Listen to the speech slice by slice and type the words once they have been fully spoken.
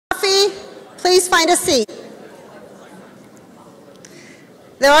please find a seat.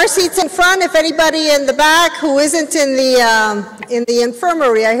 There are seats in front. If anybody in the back who isn't in the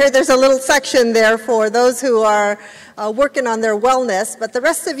infirmary, I hear there's a little section there for those who are working on their wellness. But the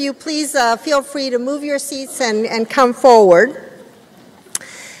rest of you, please feel free to move your seats and come forward.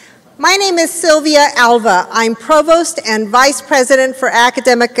 My name is Sylvia Alva. I'm Provost and Vice President for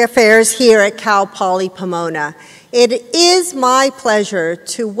Academic Affairs here at Cal Poly Pomona. It is my pleasure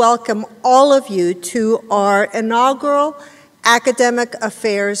to welcome all of you to our inaugural Academic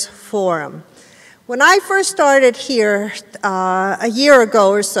Affairs Forum. When I first started here a year ago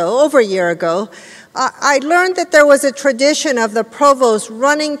or so, over a year ago, I learned that there was a tradition of the provost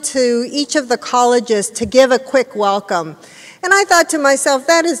running to each of the colleges to give a quick welcome. And I thought to myself,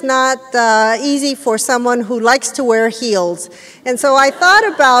 that is not easy for someone who likes to wear heels. And so I thought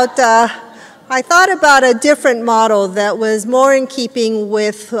about a different model that was more in keeping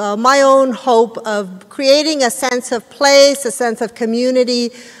with my own hope of creating a sense of place, a sense of community,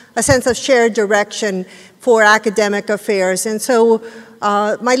 a sense of shared direction for academic affairs. And so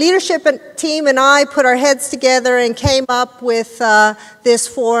my leadership team and I put our heads together and came up with this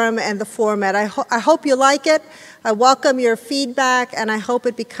forum and the format. I hope you like it. I welcome your feedback, and I hope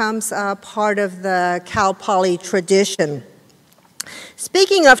it becomes part of the Cal Poly tradition.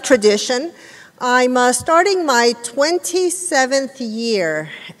 Speaking of tradition, I'm starting my 27th year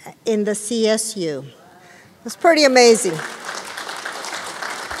in the CSU. It's pretty amazing.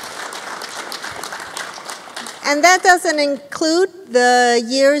 And that doesn't include the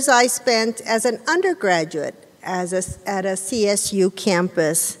years I spent as an undergraduate at a CSU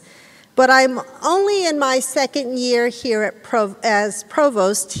campus. But I'm only in my second year here as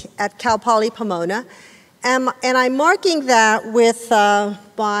provost at Cal Poly Pomona, and I'm marking that with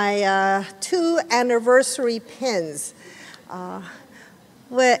my 2 anniversary pins.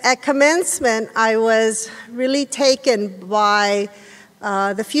 At commencement, I was really taken by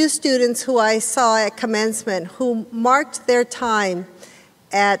the few students who I saw at commencement who marked their time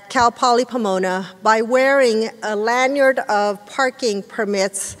at Cal Poly Pomona by wearing a lanyard of parking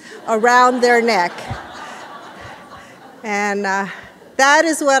permits around their neck. And that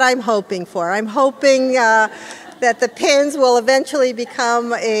is what I'm hoping for. I'm hoping that the pins will eventually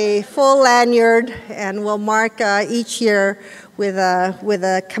become a full lanyard and will mark each year with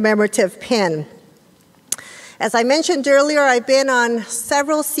a commemorative pin. As I mentioned earlier, I've been on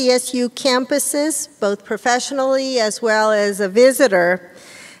several CSU campuses, both professionally as well as a visitor.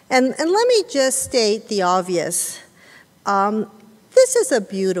 And let me just state the obvious. This is a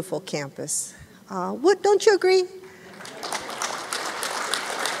beautiful campus. Don't you agree?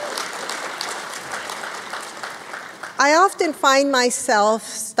 I often find myself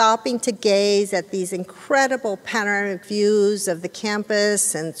stopping to gaze at these incredible panoramic views of the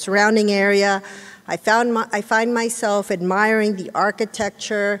campus and surrounding area. I find myself admiring the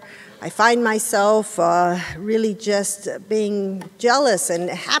architecture. I find myself really just being jealous and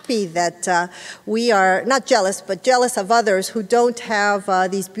happy that we are, not jealous, but jealous of others who don't have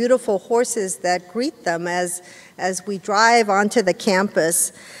these beautiful horses that greet them as we drive onto the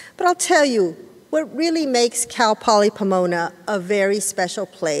campus. But I'll tell you, what really makes Cal Poly Pomona a very special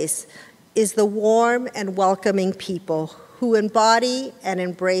place is the warm and welcoming people who embody and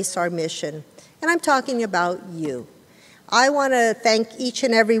embrace our mission. And I'm talking about you. I want to thank each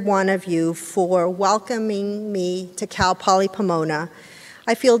and every one of you for welcoming me to Cal Poly Pomona.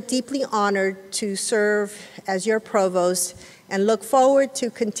 I feel deeply honored to serve as your provost and look forward to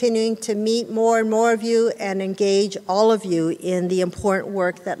continuing to meet more and more of you and engage all of you in the important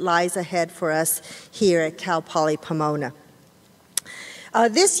work that lies ahead for us here at Cal Poly Pomona.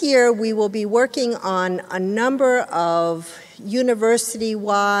 This year, we will be working on a number of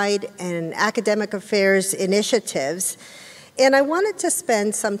university-wide and academic affairs initiatives. And I wanted to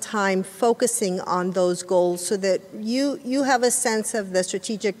spend some time focusing on those goals so that you have a sense of the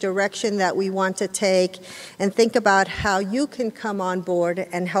strategic direction that we want to take and think about how you can come on board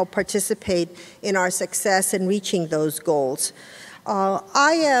and help participate in our success in reaching those goals.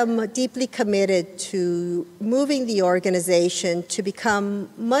 I am deeply committed to moving the organization to become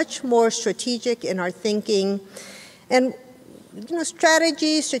much more strategic in our thinking. And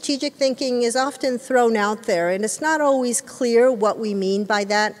strategic thinking is often thrown out there, and it's not always clear what we mean by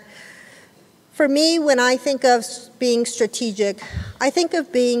that. For me, when I think of being strategic, I think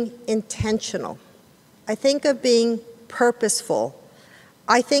of being intentional. I think of being purposeful.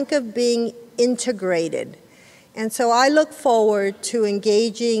 I think of being integrated. And so I look forward to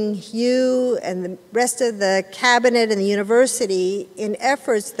engaging you and the rest of the cabinet and the university in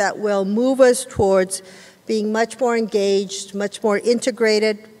efforts that will move us towards being much more engaged, much more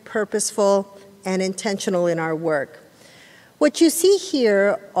integrated, purposeful, and intentional in our work. What you see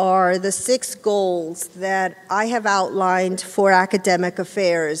here are the 6 goals that I have outlined for academic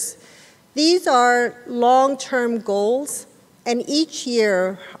affairs. These are long-term goals, and each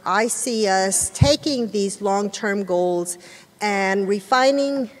year I see us taking these long-term goals and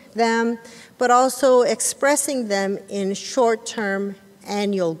refining them, but also expressing them in short-term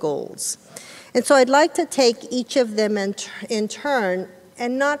annual goals. And so I'd like to take each of them in turn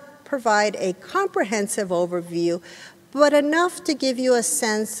and not provide a comprehensive overview, but enough to give you a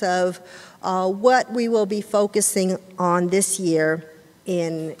sense of what we will be focusing on this year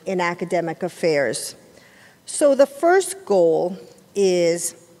in academic affairs. So the first goal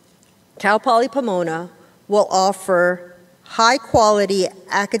is Cal Poly Pomona will offer high-quality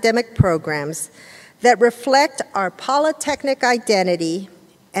academic programs that reflect our polytechnic identity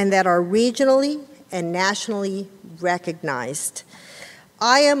and that are regionally and nationally recognized.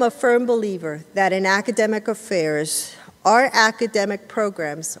 I am a firm believer that in academic affairs, our academic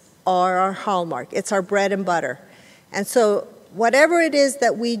programs are our hallmark. It's our bread and butter. And so whatever it is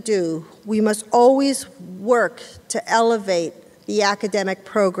that we do, we must always work to elevate the academic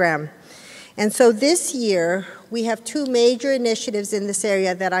program. And so this year, we have 2 major initiatives in this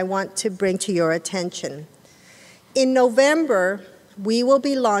area that I want to bring to your attention. In November, we will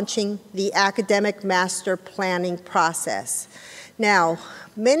be launching the Academic Master Planning process. Now,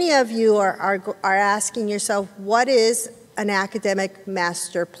 many of you are asking yourself, what is an academic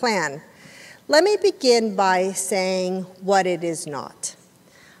master plan? Let me begin by saying what it is not.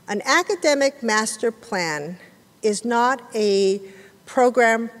 An academic master plan is not a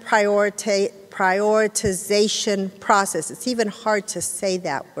program prioritization process. It's even hard to say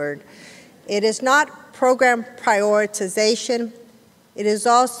that word. It is not program prioritization. It is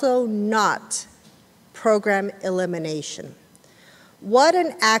also not program elimination. What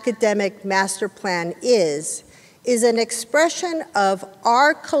an academic master plan is an expression of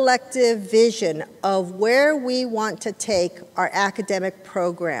our collective vision of where we want to take our academic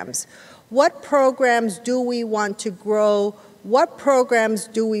programs. What programs do we want to grow? What programs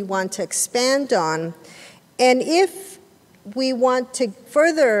do we want to expand on? And if we want to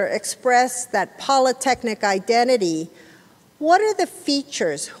further express that polytechnic identity, what are the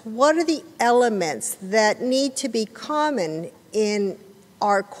features, what are the elements that need to be common in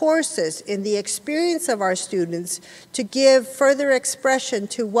our courses, in the experience of our students, to give further expression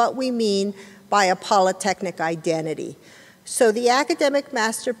to what we mean by a polytechnic identity? So the Academic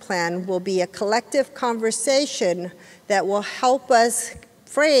Master Plan will be a collective conversation that will help us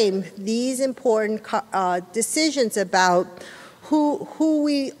frame these important decisions about who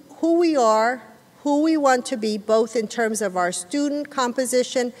we are, who we want to be, both in terms of our student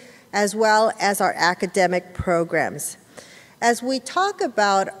composition as well as our academic programs. As we talk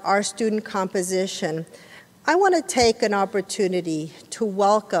about our student composition, I want to take an opportunity to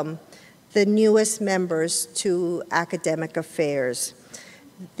welcome the newest members to academic affairs.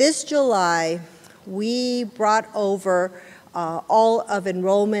 This July, we brought over all of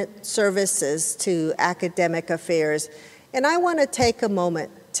enrollment services to academic affairs, and I want to take a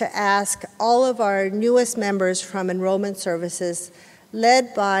moment to ask all of our newest members from enrollment services,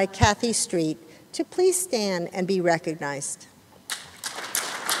 led by Kathy Street, to please stand and be recognized.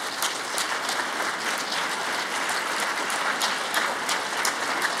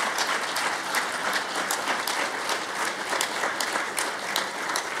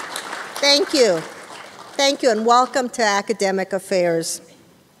 Thank you. Thank you, and welcome to Academic Affairs.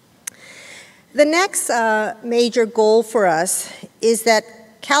 The next major goal for us is that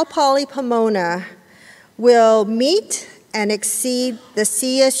Cal Poly Pomona will meet and exceed the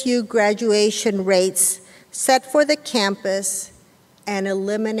CSU graduation rates set for the campus and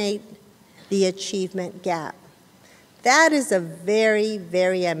eliminate the achievement gap. That is a very,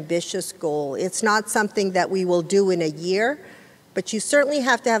 very ambitious goal. It's not something that we will do in a year, but you certainly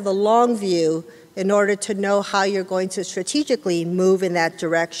have to have the long view in order to know how you're going to strategically move in that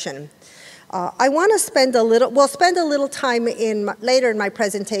direction. I want to spend a little time later in my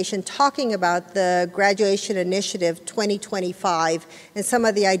presentation talking about the Graduation Initiative 2025 and some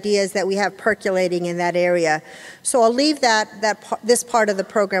of the ideas that we have percolating in that area. So I'll leave this part of the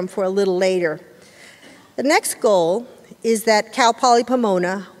program for a little later. The next goal is that Cal Poly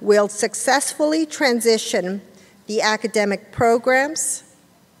Pomona will successfully transition the academic programs,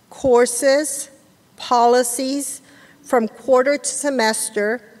 courses, policies from quarter to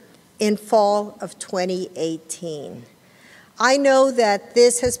semester in fall of 2018. I know that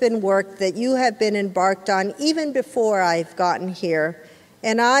this has been work that you have been embarked on even before I've gotten here,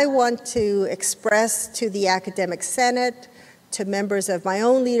 and I want to express to the Academic Senate, to members of my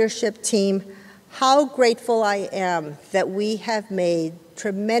own leadership team, how grateful I am that we have made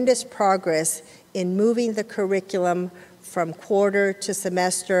tremendous progress in moving the curriculum from quarter to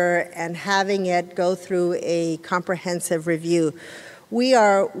semester and having it go through a comprehensive review. We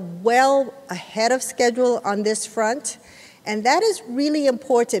are well ahead of schedule on this front, and that is really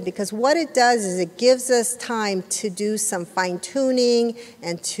important because what it does is it gives us time to do some fine-tuning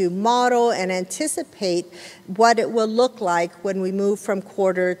and to model and anticipate what it will look like when we move from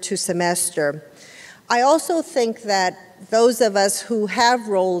quarter to semester. I also think that those of us who have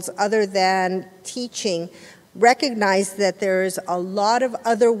roles other than teaching recognize that there's a lot of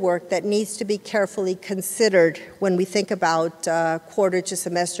other work that needs to be carefully considered when we think about quarter to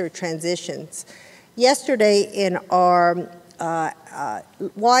semester transitions. Yesterday in our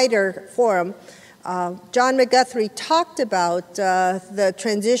wider forum, John McGuthrie talked about the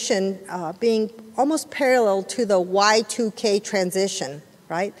transition being almost parallel to the Y2K transition,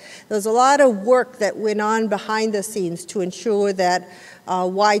 right? There was a lot of work that went on behind the scenes to ensure that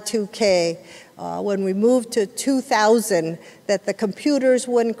Y2K, when we moved to 2000, that the computers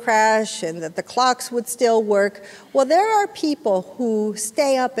wouldn't crash and that the clocks would still work. Well, there are people who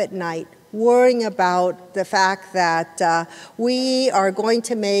stay up at night worrying about the fact that we are going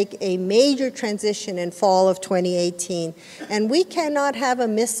to make a major transition in fall of 2018, and we cannot have a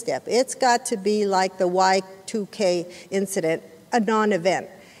misstep. It's got to be like the Y2K incident, a non-event.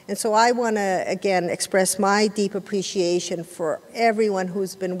 And so I want to, again, express my deep appreciation for everyone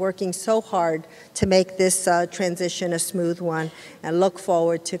who's been working so hard to make this transition a smooth one, and look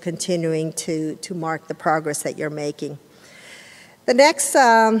forward to continuing to mark the progress that you're making. The next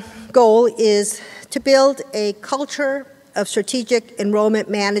goal is to build a culture of strategic enrollment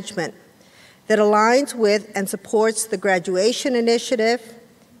management that aligns with and supports the graduation initiative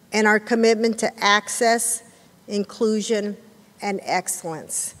and our commitment to access, inclusion, and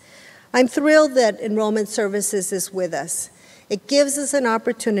excellence. I'm thrilled that Enrollment Services is with us. It gives us an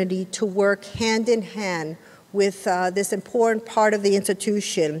opportunity to work hand in hand with this important part of the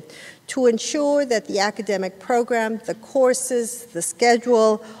institution to ensure that the academic program, the courses, the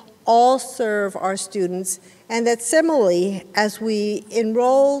schedule, all serve our students, and that similarly, as we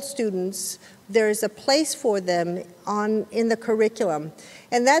enroll students, there is a place for them in the curriculum.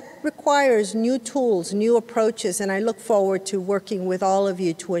 And that requires new tools, new approaches, and I look forward to working with all of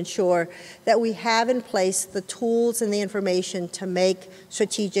you to ensure that we have in place the tools and the information to make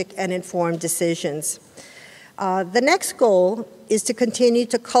strategic and informed decisions. The next goal is to continue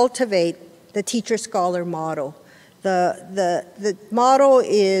to cultivate the teacher-scholar model. The model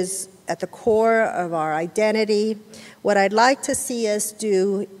is at the core of our identity. What I'd like to see us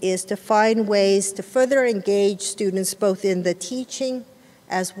do is to find ways to further engage students both in the teaching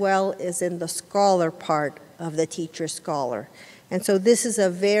as well as in the scholar part of the teacher-scholar. And so this is a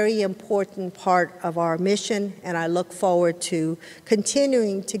very important part of our mission, and I look forward to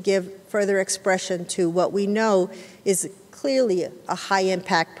continuing to give further expression to what we know is clearly a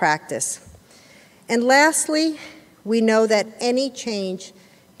high-impact practice. And lastly, we know that any change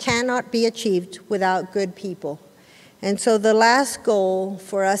cannot be achieved without good people. And so the last goal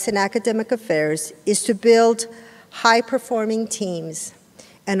for us in academic affairs is to build high-performing teams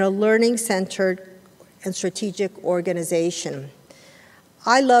and a learning-centered and strategic organization.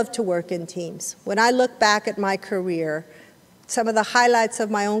 I love to work in teams. When I look back at my career, some of the highlights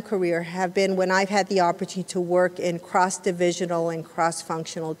of my own career have been when I've had the opportunity to work in cross-divisional and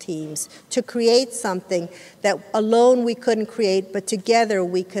cross-functional teams to create something that alone we couldn't create, but together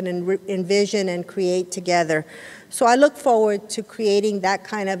we can envision and create together. So I look forward to creating that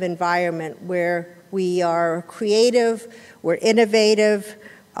kind of environment where we are creative, we're innovative,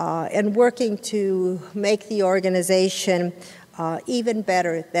 and working to make the organization even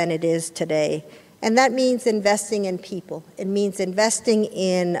better than it is today. And that means investing in people. It means investing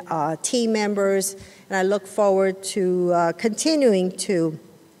in team members, and I look forward to continuing to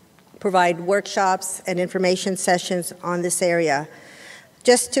provide workshops and information sessions on this area.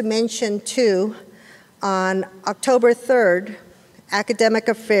 Just to mention too, on October 3rd, Academic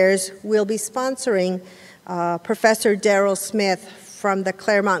Affairs will be sponsoring Professor Daryl Smith from the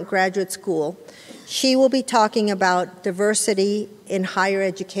Claremont Graduate School. She will be talking about diversity in higher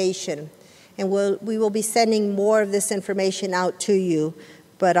education. And we will be sending more of this information out to you.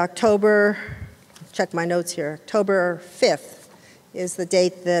 But check my notes here, October 5th is the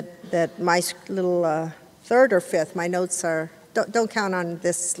date that my little 3rd or 5th, my notes are, don't count on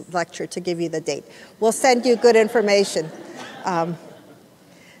this lecture to give you the date. We'll send you good information. The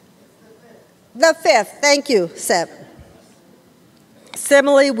 5th, thank you, Seb.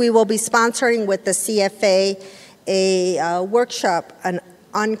 Similarly, we will be sponsoring with the CFA a workshop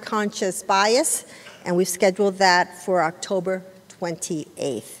Unconscious Bias, and we've scheduled that for October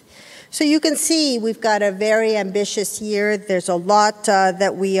 28th. So you can see we've got a very ambitious year. There's a lot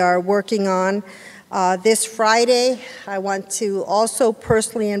that we are working on. This Friday, I want to also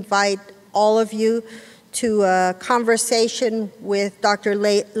personally invite all of you to a conversation with Dr.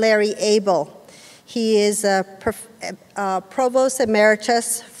 Larry Abel. He is a Provost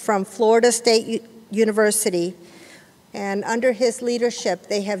Emeritus from Florida State University, and under his leadership,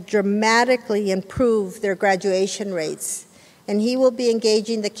 they have dramatically improved their graduation rates. And he will be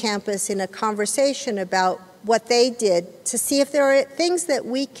engaging the campus in a conversation about what they did to see if there are things that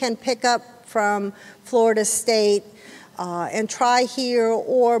we can pick up from Florida State and try here,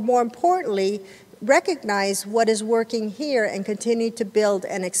 or more importantly, recognize what is working here and continue to build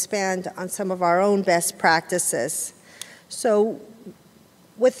and expand on some of our own best practices. So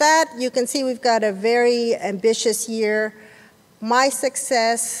with that, you can see we've got a very ambitious year. My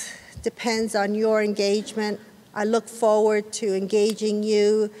success depends on your engagement. I look forward to engaging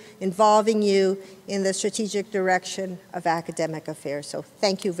you, involving you in the strategic direction of academic affairs. So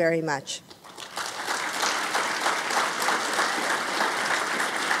thank you very much.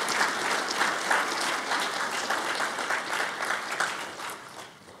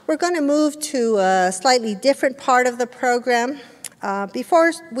 We're going to move to a slightly different part of the program.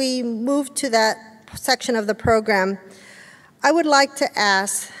 Before we move to that section of the program, I would like to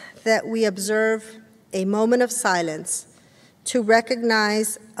ask that we observe a moment of silence to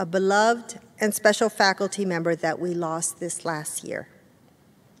recognize a beloved and special faculty member that we lost this last year.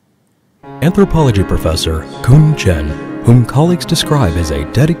 Anthropology professor Kun Chen, whom colleagues describe as a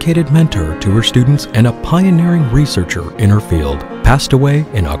dedicated mentor to her students and a pioneering researcher in her field, passed away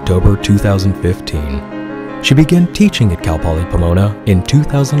in October 2015. She began teaching at Cal Poly Pomona in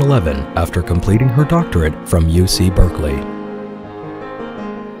 2011 after completing her doctorate from UC Berkeley.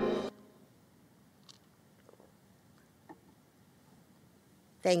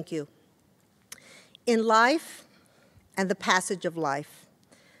 Thank you. In life and the passage of life,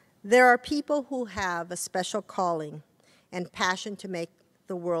 there are people who have a special calling and passion to make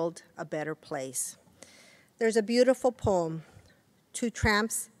the world a better place. There's a beautiful poem, Two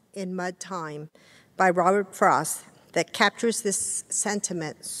Tramps in Mud Time, by Robert Frost, that captures this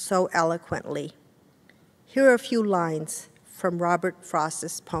sentiment so eloquently. Here are a few lines from Robert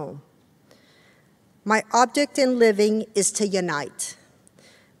Frost's poem. My object in living is to unite.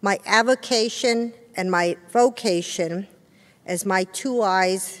 My avocation and my vocation as my two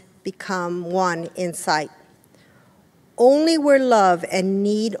eyes become one in sight. Only where love and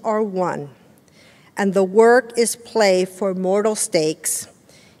need are one, and the work is play for mortal stakes,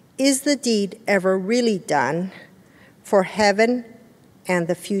 is the deed ever really done for heaven and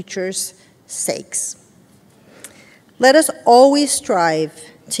the future's sakes. Let us always strive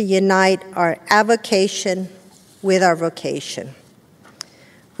to unite our avocation with our vocation.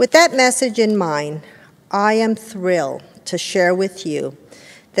 With that message in mind, I am thrilled to share with you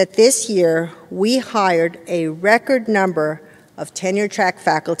that this year we hired a record number of tenure-track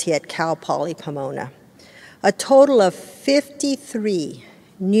faculty at Cal Poly Pomona. A total of 53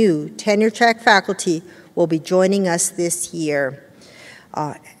 new tenure-track faculty will be joining us this year.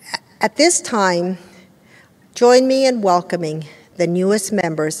 At this time, join me in welcoming the newest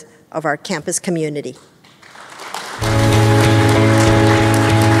members of our campus community.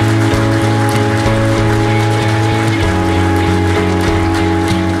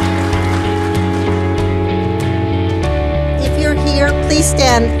 Please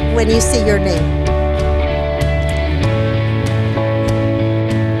stand when you see your name.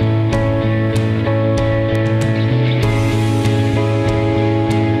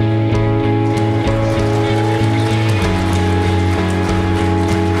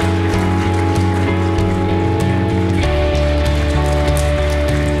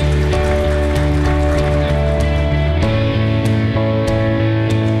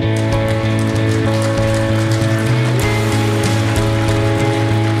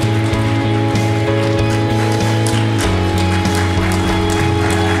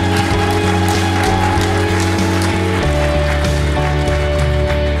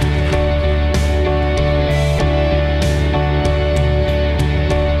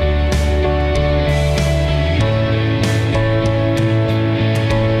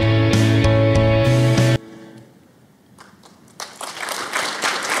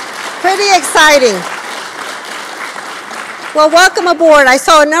 Pretty exciting. Well, welcome aboard. I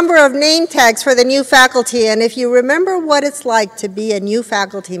saw a number of name tags for the new faculty, and if you remember what it's like to be a new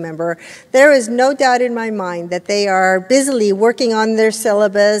faculty member, there is no doubt in my mind that they are busily working on their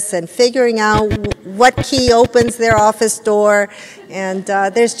syllabus and figuring out what key opens their office door, and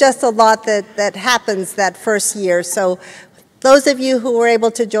there's just a lot that happens that first year. So those of you who were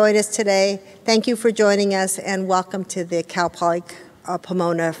able to join us today, thank you for joining us, and welcome to the Cal Poly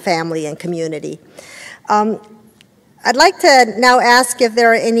Pomona family and community. I'd like to now ask if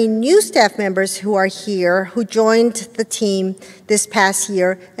there are any new staff members who are here who joined the team this past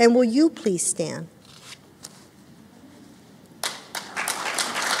year, and will you please stand?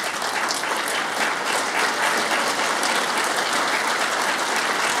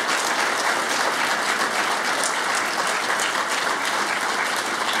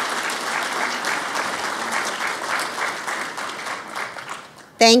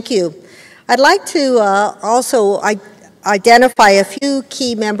 Thank you. I'd like to also identify a few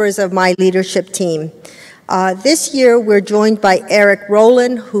key members of my leadership team. This year, we're joined by Eric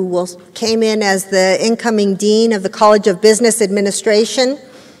Rowland, who came in as the incoming Dean of the College of Business Administration.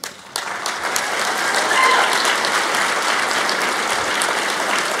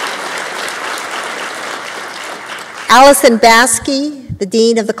 Allison Baskey, the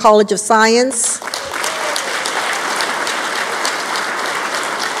Dean of the College of Science.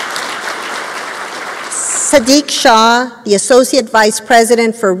 Sadiq Shah, the Associate Vice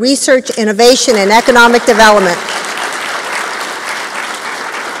President for Research, Innovation, and Economic Development.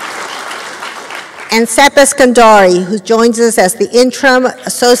 And Sepa Skandari, who joins us as the Interim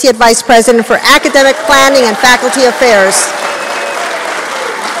Associate Vice President for Academic Planning and Faculty Affairs.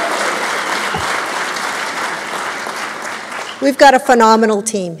 We've got a phenomenal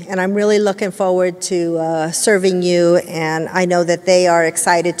team, and I'm really looking forward to serving you, and I know that they are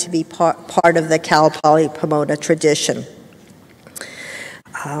excited to be part of the Cal Poly Pomona tradition.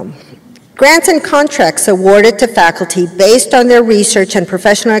 Grants and contracts awarded to faculty based on their research and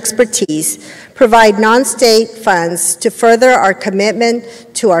professional expertise provide non-state funds to further our commitment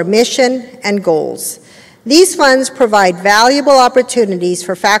to our mission and goals. These funds provide valuable opportunities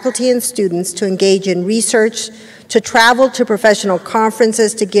for faculty and students to engage in research, to travel to professional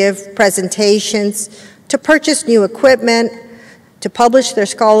conferences, to give presentations, to purchase new equipment, to publish their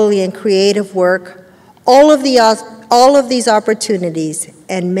scholarly and creative work. All of these opportunities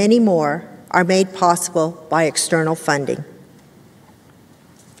and many more are made possible by external funding.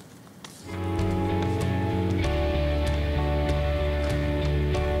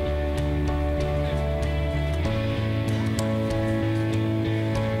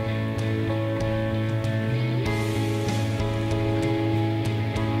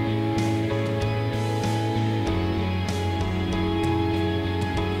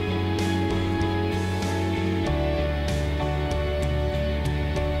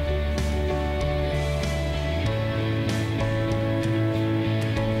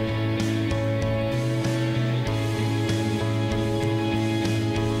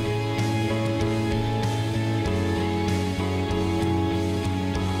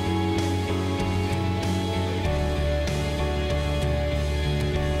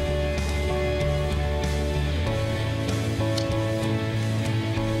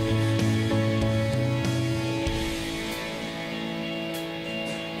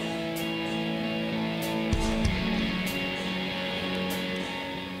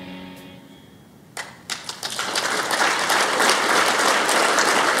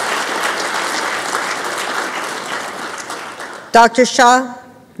 Dr. Shah,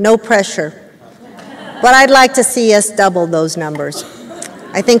 no pressure, but I'd like to see us double those numbers.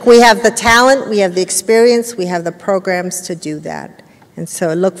 I think we have the talent, we have the experience, we have the programs to do that. And so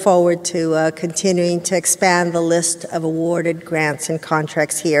I look forward to continuing to expand the list of awarded grants and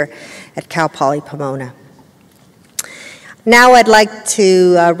contracts here at Cal Poly Pomona. Now I'd like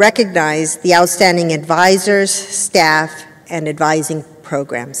to recognize the outstanding advisors, staff, and advising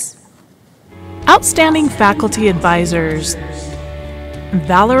programs. Outstanding faculty advisors: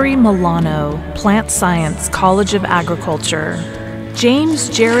 Valerie Milano, Plant Science, College of Agriculture; James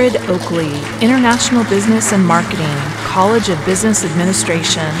Jared Oakley, International Business and Marketing, College of Business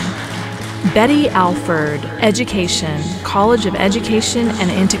Administration; Betty Alford, Education, College of Education and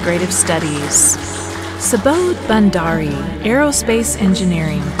Integrative Studies; Subodh Bhandari, Aerospace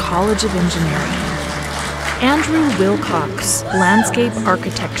Engineering, College of Engineering; Andrew Wilcox, Landscape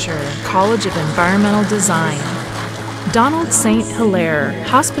Architecture, College of Environmental Design; Donald St. Hilaire,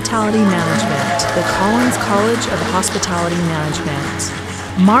 Hospitality Management, the Collins College of Hospitality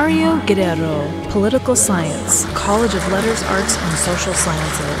Management; Mario Guerrero, Political Science, College of Letters, Arts, and Social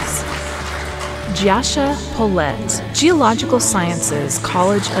Sciences; Jasha Polet, Geological Sciences,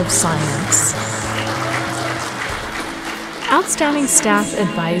 College of Science. Outstanding Staff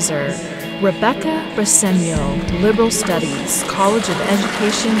Advisor, Rebecca Brasenio, Liberal Studies, College of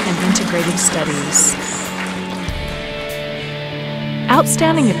Education and Integrative Studies.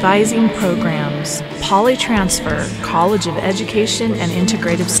 Outstanding Advising Programs, Polytransfer, College of Education and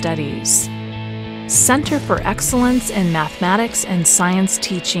Integrative Studies. Center for Excellence in Mathematics and Science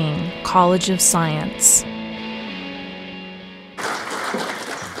Teaching, College of Science.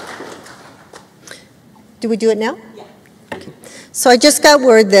 Do we do it now? Okay. So I just got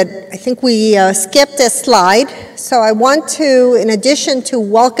word that I think we skipped a slide. So I want to, in addition to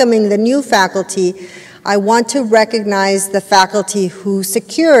welcoming the new faculty, I want to recognize the faculty who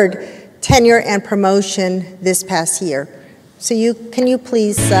secured tenure and promotion this past year. So can you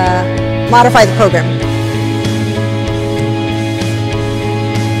please modify the program?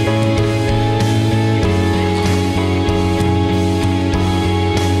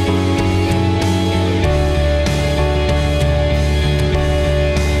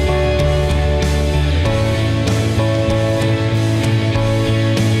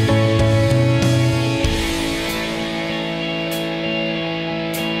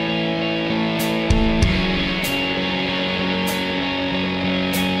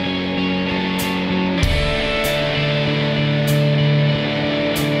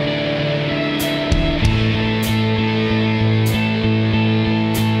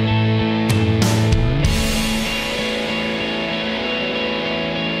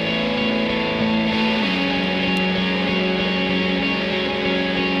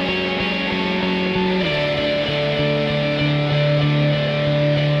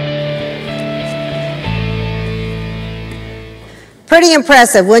 Pretty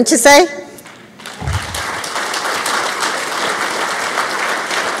impressive, wouldn't you say?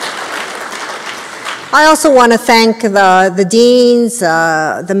 I also want to thank the deans,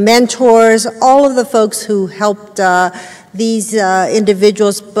 the mentors, all of the folks who helped these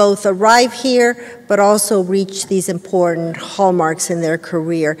individuals both arrive here but also reach these important hallmarks in their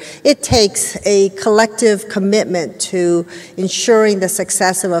career. It takes a collective commitment to ensuring the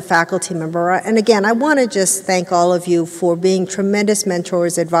success of a faculty member. And again, I want to just thank all of you for being tremendous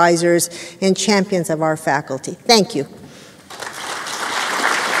mentors, advisors, and champions of our faculty. Thank you.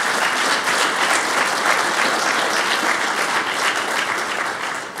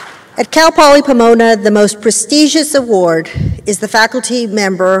 At Cal Poly Pomona, the most prestigious award is the faculty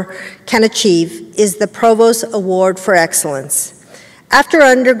member can achieve is the Provost Award for Excellence. After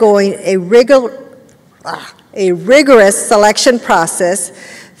undergoing a rigorous selection process,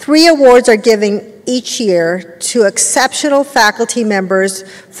 3 awards are given each year to exceptional faculty members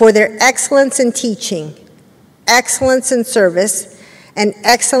for their excellence in teaching, excellence in service, and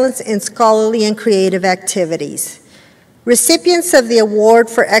excellence in scholarly and creative activities. Recipients of the Award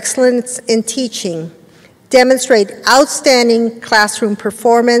for Excellence in Teaching demonstrate outstanding classroom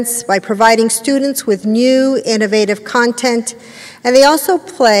performance by providing students with new, innovative content, and they also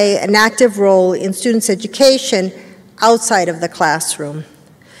play an active role in students' education outside of the classroom.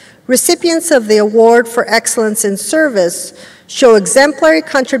 Recipients of the Award for Excellence in Service show exemplary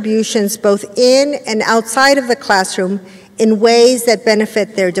contributions both in and outside of the classroom in ways that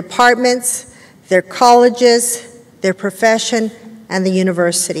benefit their departments, their colleges, their profession, and the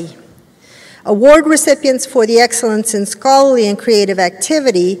university. Award recipients for the excellence in scholarly and creative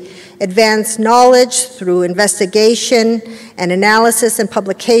activity advance knowledge through investigation and analysis and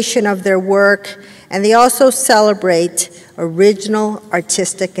publication of their work, and they also celebrate original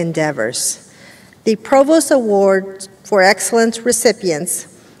artistic endeavors. The Provost Award for Excellence recipients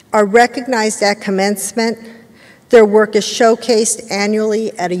are recognized at commencement. Their work is showcased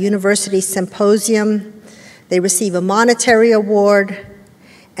annually at a university symposium. They receive a monetary award,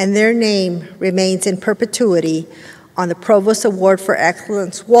 and their name remains in perpetuity on the Provost Award for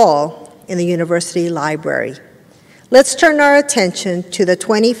Excellence wall in the university library. Let's turn our attention to the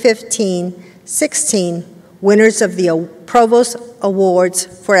 2015-16 winners of the Provost Awards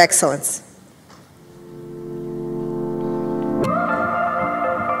for Excellence.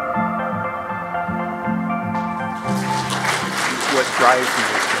 What drives me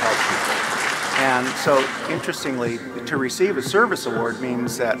is to help people. And so, interestingly, to receive a service award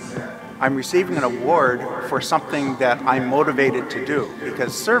means that I'm receiving an award for something that I'm motivated to do,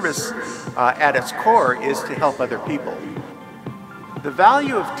 because service at its core is to help other people. The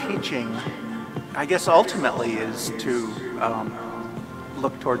value of teaching, I guess, ultimately is to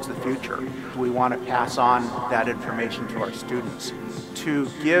look towards the future. We want to pass on that information to our students, to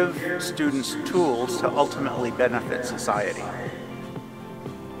give students tools to ultimately benefit society.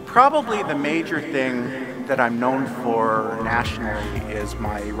 Probably the major thing that I'm known for nationally is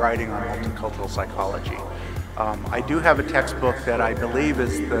my writing on multicultural psychology. I do have a textbook that I believe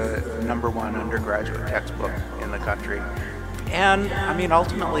is the #1 undergraduate textbook in the country. And I mean,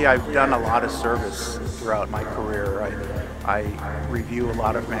 ultimately, I've done a lot of service throughout my career. I review a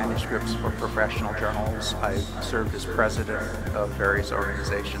lot of manuscripts for professional journals. I've served as president of various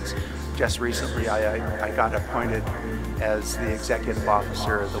organizations. Just recently, I got appointed as the executive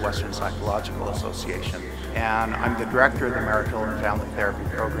officer of the Western Psychological Association. And I'm the director of the Marital and Family Therapy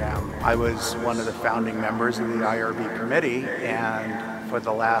Program. I was one of the founding members of the IRB committee, and for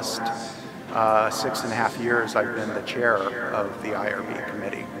the last 6.5 years, I've been the chair of the IRB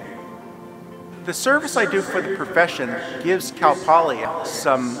committee. The service I do for the profession gives Cal Poly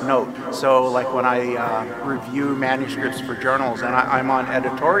some note. So like when I review manuscripts for journals and I'm on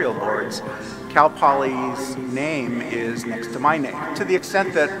editorial boards, Cal Poly's name is next to my name. To the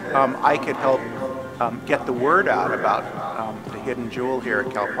extent that I could help get the word out about the hidden jewel here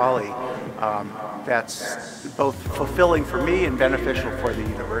at Cal Poly, that's both fulfilling for me and beneficial for the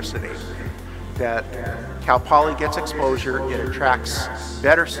university. That Cal Poly gets exposure, it attracts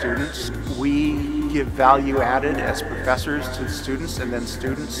better students, we give value added as professors to the students, and then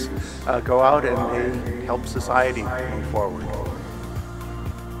students go out and they help society move forward.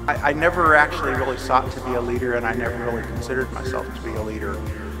 I never actually really sought to be a leader, and I never really considered myself to be a leader.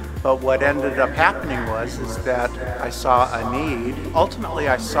 But what ended up happening is that I saw a need. Ultimately,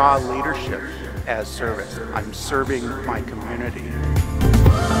 I saw leadership as service. I'm serving my community.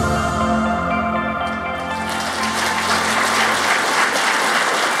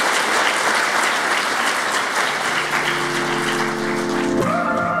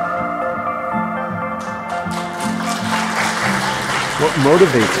 What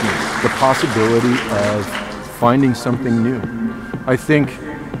motivates me? The possibility of finding something new. I think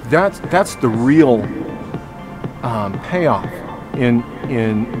that's the real payoff in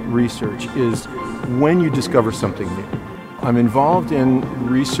research, is when you discover something new. I'm involved in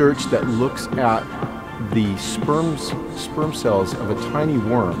research that looks at the sperm cells of a tiny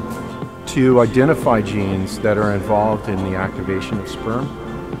worm to identify genes that are involved in the activation of sperm.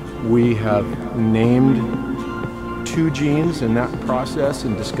 We have named 2 genes in that process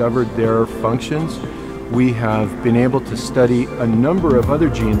and discovered their functions. We have been able to study a number of other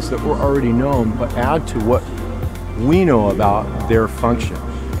genes that were already known, but add to what we know about their function.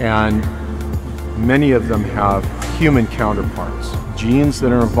 And many of them have human counterparts. Genes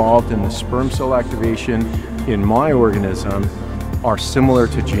that are involved in the sperm cell activation in my organism are similar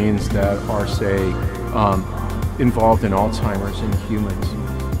to genes that are, say, involved in Alzheimer's in humans.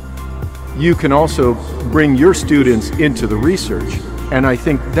 You can also bring your students into the research, and I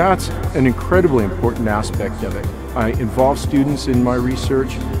think that's an incredibly important aspect of it. I involve students in my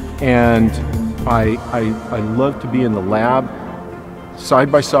research, and I love to be in the lab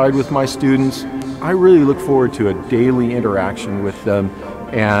side by side with my students. I really look forward to a daily interaction with them,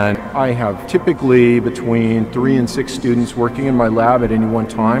 and I have typically between 3 and 6 students working in my lab at any one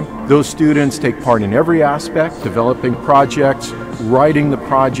time. Those students take part in every aspect, developing projects, writing the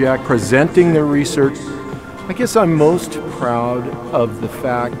project, presenting their research. I guess I'm most proud of the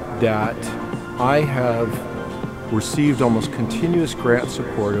fact that I have received almost continuous grant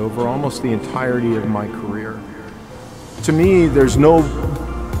support over almost the entirety of my career. To me, there's no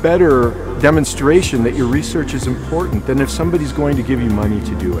better demonstration that your research is important than if somebody's going to give you money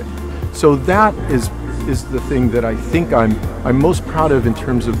to do it. So that is the thing that I think I'm most proud of in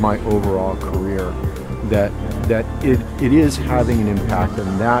terms of my overall career, that it is having an impact,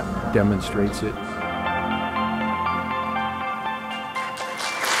 and that demonstrates it.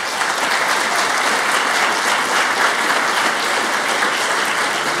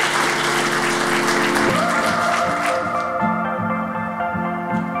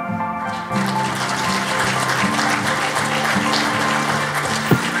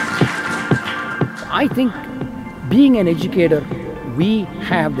 I think being an educator, we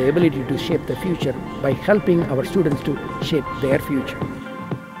have the ability to shape the future by helping our students to shape their future.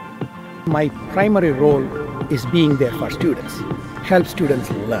 My primary role is being there for students, help students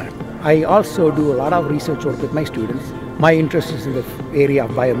learn. I also do a lot of research work with my students. My interest is in the area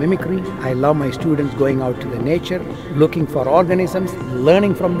of biomimicry. I love my students going out to the nature, looking for organisms,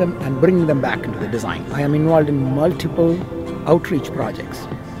 learning from them, and bringing them back into the design. I am involved in multiple outreach projects.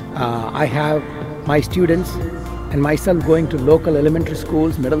 I have my students and myself going to local elementary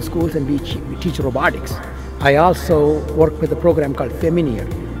schools, middle schools, and we teach robotics. I also work with a program called Femineer,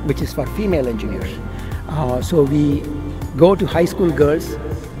 which is for female engineers. So we go to high school girls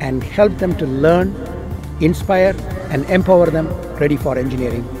and help them to learn, inspire, and empower them ready for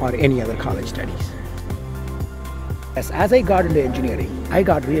engineering or any other college studies. As I got into engineering, I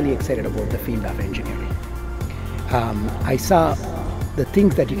got really excited about the field of engineering. I saw the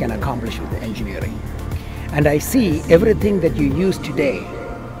things that you can accomplish with engineering. And I see everything that you use today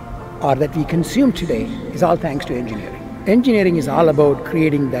or that we consume today is all thanks to engineering. Engineering is all about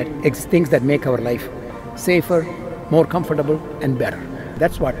creating things that make our life safer, more comfortable, and better.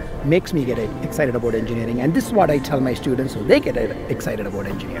 That's what makes me get excited about engineering, and this is what I tell my students so they get excited about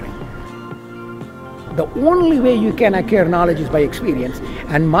engineering. The only way you can acquire knowledge is by experience,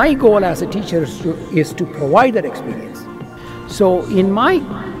 and my goal as a teacher is to provide that experience. So in my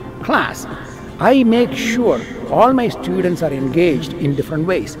class, I make sure all my students are engaged in different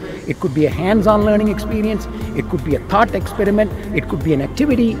ways. It could be a hands-on learning experience, it could be a thought experiment, it could be an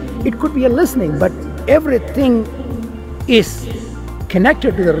activity, it could be a listening, but everything is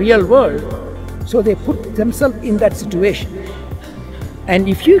connected to the real world, so they put themselves in that situation. And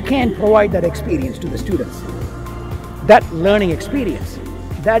if you can provide that experience to the students, that learning experience,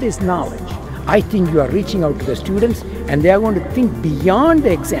 that is knowledge, I think you are reaching out to the students and they are going to think beyond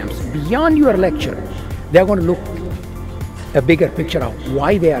the exams, beyond your lecture. They are going to look a bigger picture of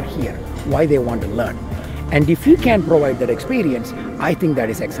why they are here, why they want to learn. And if you can provide that experience, I think that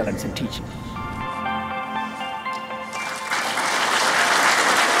is excellence in teaching.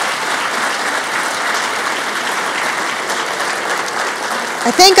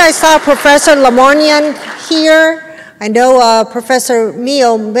 I think I saw Professor Lamornian here. I know Professor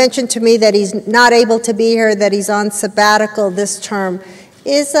Mio mentioned to me that he's not able to be here, that he's on sabbatical this term.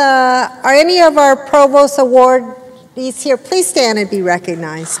 Are any of our Provost awardees here? Please stand and be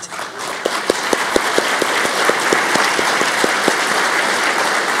recognized.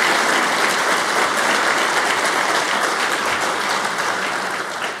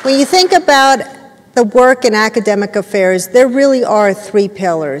 When you think about the work in academic affairs, there really are three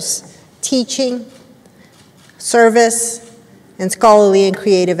pillars: teaching, service, and scholarly and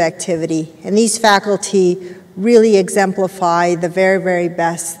creative activity. And these faculty really exemplify the very, very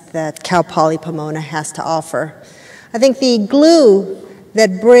best that Cal Poly Pomona has to offer. I think the glue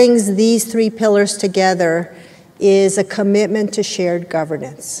that brings these three pillars together is a commitment to shared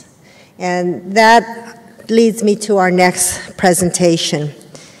governance. And that leads me to our next presentation.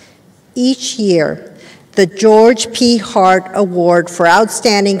 Each year, the George P. Hart Award for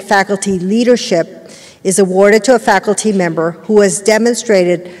Outstanding Faculty Leadership is awarded to a faculty member who has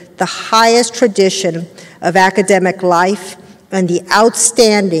demonstrated the highest tradition of academic life and the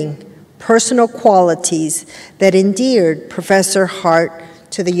outstanding personal qualities that endeared Professor Hart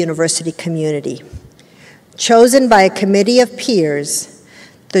to the university community. Chosen by a committee of peers,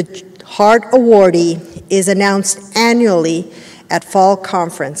 the Hart awardee is announced annually at Fall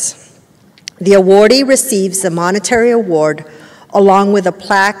Conference. The awardee receives the monetary award along with a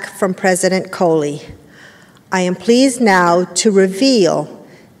plaque from President Coley. I am pleased now to reveal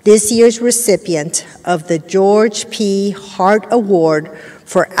this year's recipient of the George P. Hart Award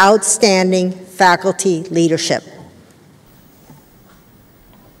for Outstanding Faculty Leadership.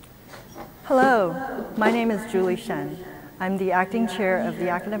 Hello, my name is Julie Shen. I'm the acting chair of the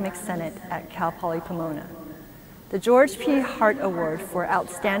Academic Senate at Cal Poly Pomona. The George P. Hart Award for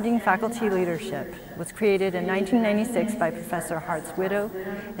Outstanding Faculty Leadership was created in 1996 by Professor Hart's widow,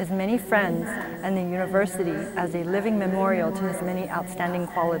 his many friends, and the university as a living memorial to his many outstanding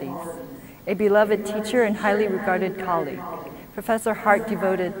qualities. A beloved teacher and highly regarded colleague, Professor Hart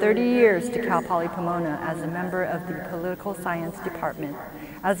devoted 30 years to Cal Poly Pomona as a member of the Political Science Department,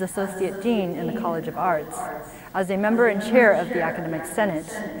 as Associate Dean in the College of Arts, as a member and chair of the Academic Senate,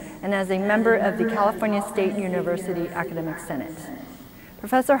 and as a member of the California State University Academic Senate.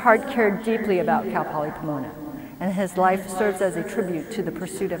 Professor Hart cared deeply about Cal Poly Pomona, and his life serves as a tribute to the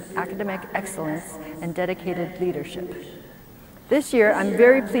pursuit of academic excellence and dedicated leadership. This year, I'm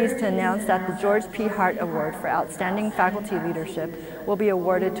very pleased to announce that the George P. Hart Award for Outstanding Faculty Leadership will be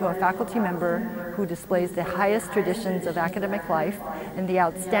awarded to a faculty member who displays the highest traditions of academic life and the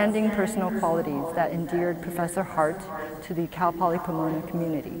outstanding personal qualities that endeared Professor Hart to the Cal Poly Pomona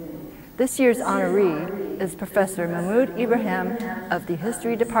community. This year's honoree is Professor Mahmoud Ibrahim of the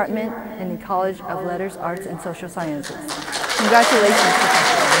History Department in the College of Letters, Arts, and Social Sciences. Congratulations,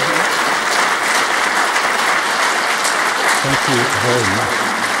 Professor Ibrahim. Thank you very much.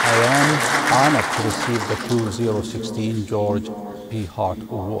 I am honored to receive the 2016 George P. Hart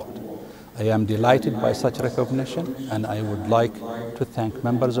Award. I am delighted by such recognition, and I would like to thank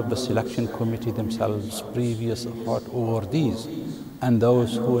members of the selection committee themselves, previous Hart awardees, and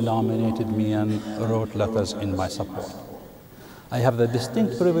those who nominated me and wrote letters in my support. I have the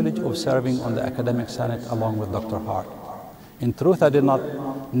distinct privilege of serving on the Academic Senate along with Dr. Hart. In truth, I did not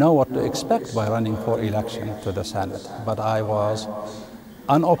know what to expect by running for election to the Senate, but I was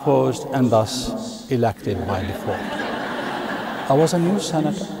unopposed and thus elected by default. I was a new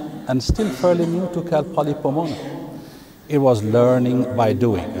senator and still fairly new to Cal Poly Pomona. It was learning by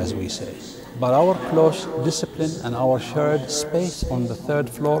doing, as we say. But our close discipline and our shared space on the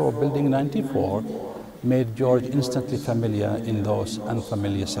third floor of Building 94 made George instantly familiar in those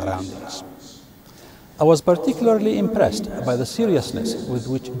unfamiliar surroundings. I was particularly impressed by the seriousness with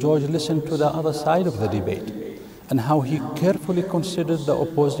which George listened to the other side of the debate and how he carefully considered the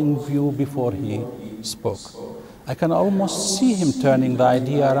opposing view before he spoke. I can almost see him turning the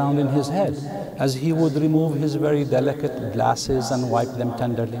idea around in his head as he would remove his very delicate glasses and wipe them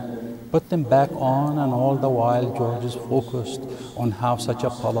tenderly, put them back on, and all the while George is focused on how such a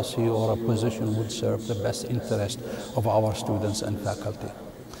policy or a position would serve the best interest of our students and faculty.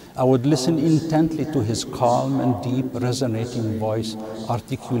 I would listen intently to his calm and deep resonating voice,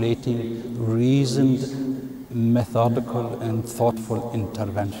 articulating reasoned, methodical and thoughtful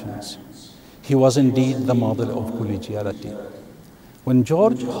interventions. He was indeed the model of collegiality. When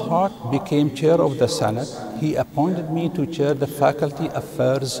George Hart became chair of the Senate, he appointed me to chair the Faculty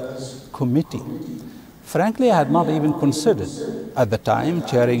Affairs Committee. Frankly, I had not even considered at the time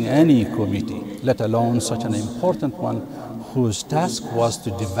chairing any committee, let alone such an important one whose task was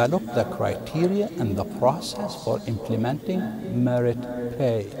to develop the criteria and the process for implementing merit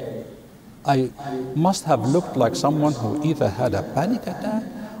pay. I must have looked like someone who either had a panic attack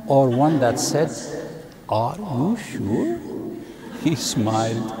or one that said, "Are you sure?" He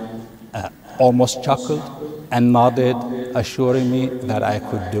smiled, almost chuckled, and nodded, assuring me that I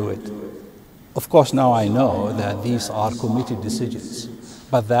could do it. Of course, now I know that these are committee decisions,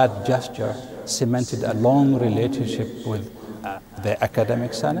 but that gesture cemented a long relationship with the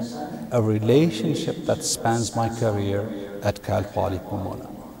Academic Senate, a relationship that spans my career at Cal Poly Pomona.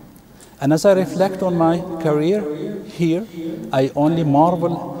 And as I reflect on my career here, I only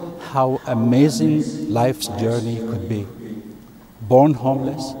marvel how amazing life's journey could be. Born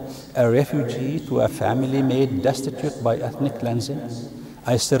homeless, a refugee to a family made destitute by ethnic cleansing,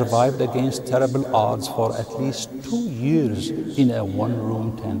 I survived against terrible odds for at least 2 years in a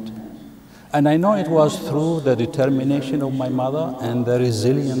one-room tent. And I know it was through the determination of my mother and the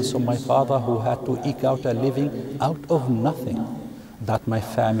resilience of my father, who had to eke out a living out of nothing, that my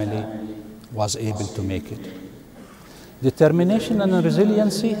family was able to make it. Determination and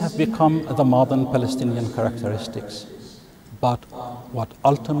resiliency have become the modern Palestinian characteristics. But what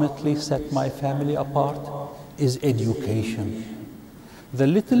ultimately set my family apart is education. The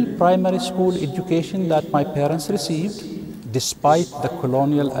little primary school education that my parents received, despite the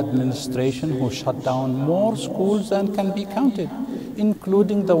colonial administration who shut down more schools than can be counted,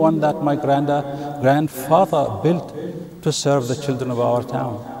 including the one that my grandfather built to serve the children of our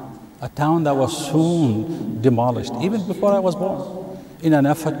town, a town that was soon demolished, even before I was born, in an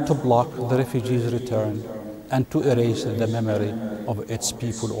effort to block the refugees' return and to erase the memory of its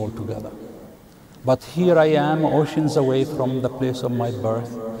people altogether. But here I am, oceans away from the place of my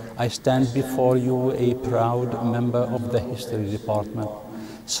birth. I stand before you, a proud member of the History Department,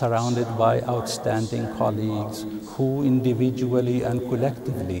 surrounded by outstanding colleagues who individually and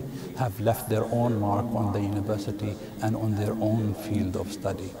collectively have left their own mark on the university and on their own field of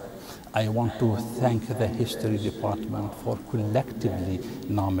study. I want to thank the History Department for collectively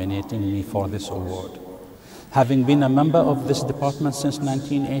nominating me for this award. Having been a member of this department since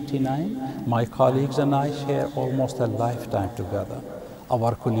 1989, my colleagues and I share almost a lifetime together.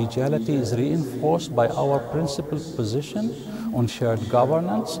 Our collegiality is reinforced by our principled position on shared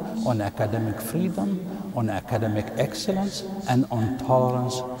governance, on academic freedom, on academic excellence, and on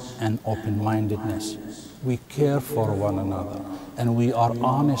tolerance and open-mindedness. We care for one another, and we are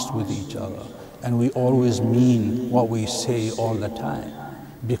honest with each other, and we always mean what we say all the time,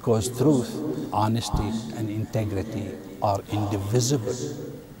 because truth, honesty, and integrity are indivisible.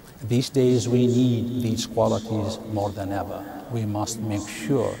 These days we need these qualities more than ever. We must make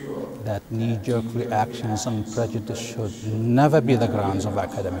sure that knee-jerk reactions and prejudice should never be the grounds of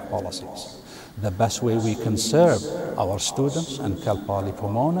academic policies. The best way we can serve our students and Cal Poly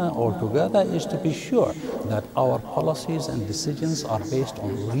Pomona altogether is to be sure that our policies and decisions are based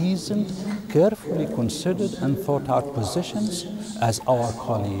on reasoned, carefully considered and thought out positions, as our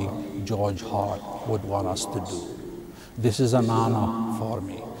colleague George Hart would want us to do. This is an honor for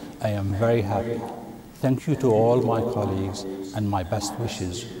me. I am very happy. Thank you to all my colleagues and my best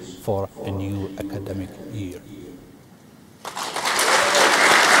wishes for a new academic year.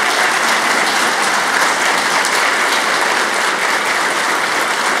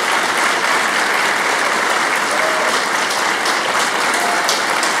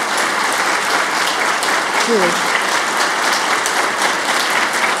 Julie.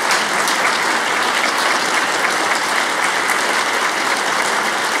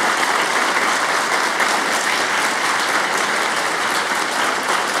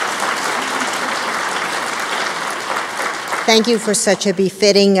 Thank you for such a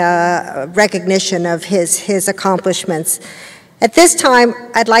befitting recognition of his accomplishments. At this time,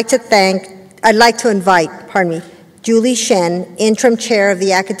 I'd like to invite, Julie Shen, Interim Chair of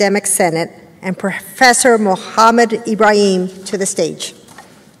the Academic Senate, and Professor Mohammed Ibrahim to the stage.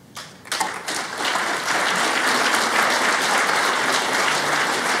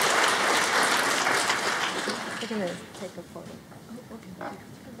 We're going to take a photo.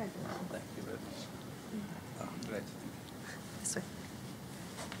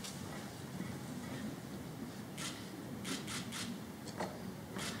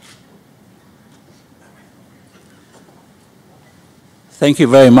 Thank you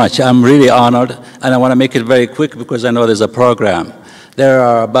very much. I'm really honored, and I want to make it very quick because I know there's a program. There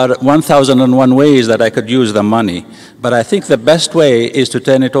are about 1,001 ways that I could use the money, but I think the best way is to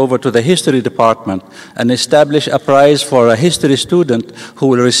turn it over to the history department and establish a prize for a history student who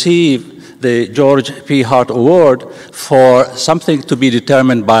will receive the George P. Hart Award for something to be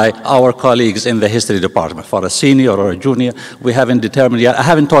determined by our colleagues in the history department. For a senior or a junior, we haven't determined yet. I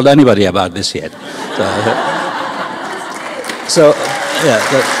haven't told anybody about this yet. So yeah.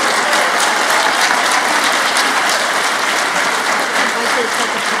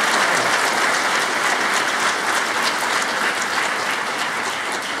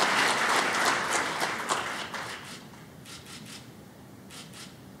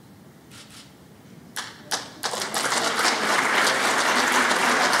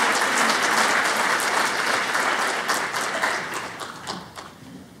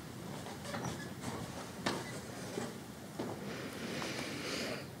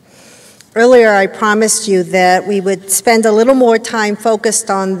 Earlier, I promised you that we would spend a little more time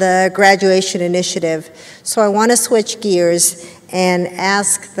focused on the graduation initiative. So I want to switch gears and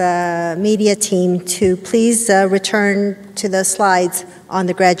ask the media team to please return to the slides on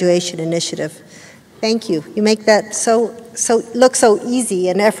the graduation initiative. Thank you. You make that look so easy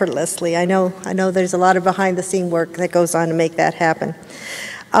and effortlessly. I know there's a lot of behind-the-scene work that goes on to make that happen.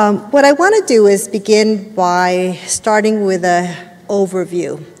 What I want to do is begin by starting with an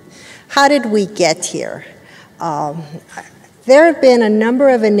overview. How did we get here? There have been a number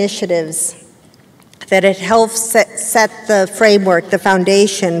of initiatives that have helped set the framework, the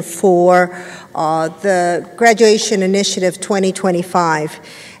foundation for the Graduation Initiative 2025.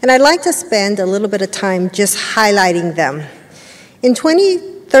 And I'd like to spend a little bit of time just highlighting them. In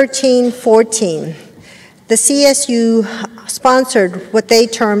 2013-14, the CSU sponsored what they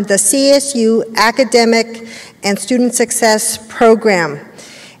termed the CSU Academic and Student Success Program.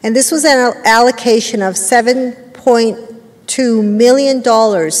 And this was an allocation of $7.2 million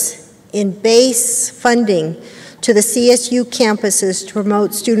in base funding to the CSU campuses to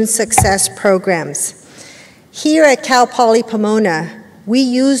promote student success programs. Here at Cal Poly Pomona, we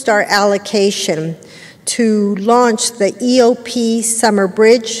used our allocation to launch the EOP Summer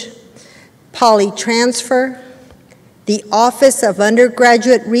Bridge, Poly Transfer, the Office of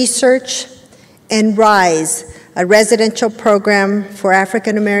Undergraduate Research, and RISE, a residential program for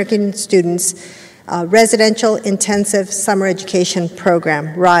African American students, Residential Intensive Summer Education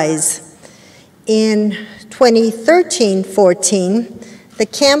Program, RISE. In 2013-14, the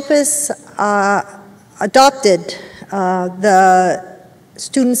campus adopted the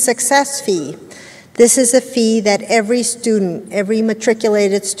student success fee. This is a fee that every student, every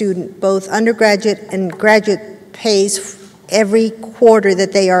matriculated student, both undergraduate and graduate, pays every quarter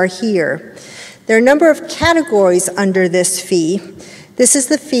that they are here. There are a number of categories under this fee. This is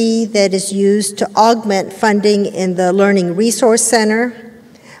the fee that is used to augment funding in the Learning Resource Center,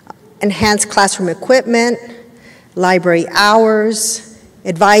 enhanced classroom equipment, library hours,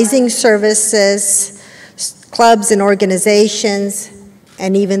 advising services, clubs and organizations,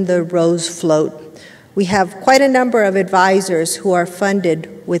 and even the Rose Float. We have quite a number of advisors who are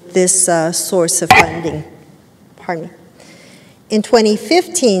funded with this source of funding. Pardon me. In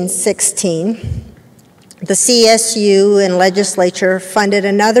 2015-16, the CSU and legislature funded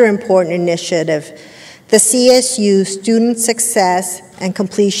another important initiative, the CSU Student Success and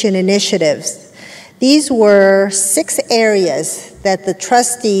Completion Initiatives. These were 6 areas that the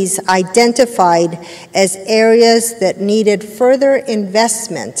trustees identified as areas that needed further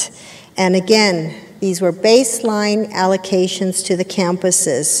investment. And again, these were baseline allocations to the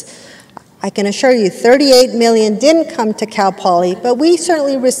campuses. I can assure you $38 million didn't come to Cal Poly, but we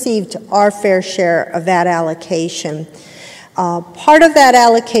certainly received our fair share of that allocation. Part of that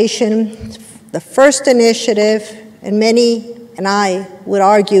allocation The first initiative, and many, and I would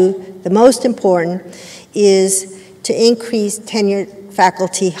argue the most important, is to increase tenured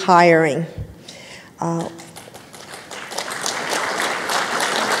faculty hiring.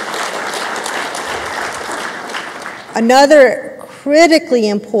 Another critically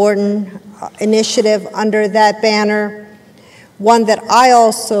important initiative under that banner, one that I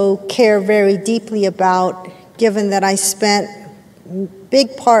also care very deeply about, given that I spent a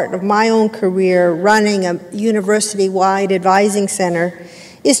big part of my own career running a university-wide advising center,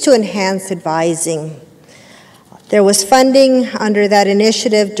 is to enhance advising. There was funding under that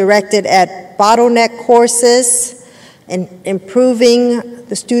initiative directed at bottleneck courses and improving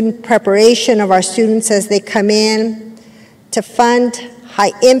the student preparation of our students as they come in, to fund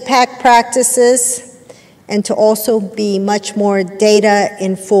high-impact practices, and to also be much more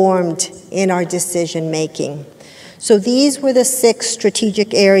data-informed in our decision-making. So these were the 6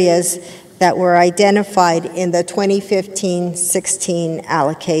 strategic areas that were identified in the 2015-16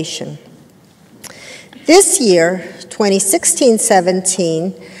 allocation. This year,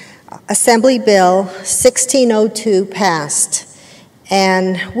 2016-17, Assembly Bill 1602 passed,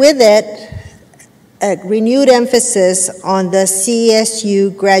 and with it, a renewed emphasis on the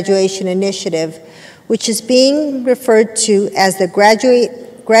CSU Graduation Initiative, which is being referred to as the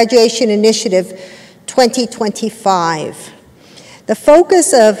Graduation Initiative 2025. The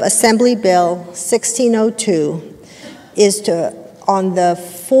focus of Assembly Bill 1602 is on the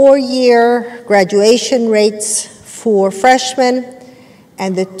 4-year graduation rates for freshmen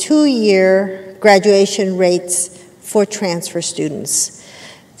and the 2-year graduation rates for transfer students.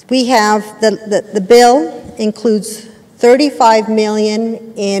 We have, the bill includes $35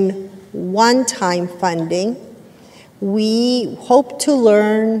 million in one-time funding. We hope to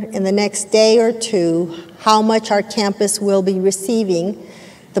learn in the next day or two how much our campus will be receiving.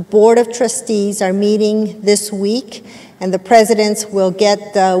 The Board of Trustees are meeting this week, and the presidents will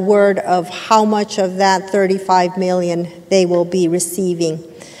get the word of how much of that $35 million they will be receiving.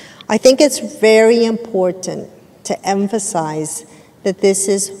 I think it's very important to emphasize that this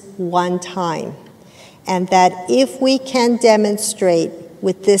is one time, and that if we can demonstrate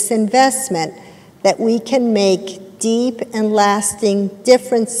with this investment that we can make deep and lasting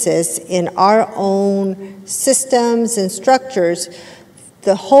differences in our own systems and structures,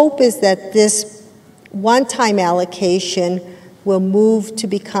 the hope is that this one-time allocation will move to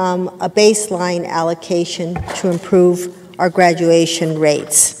become a baseline allocation to improve our graduation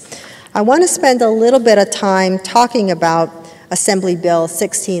rates. I want to spend a little bit of time talking about Assembly Bill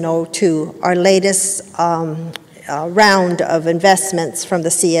 1602, our latest round of investments from the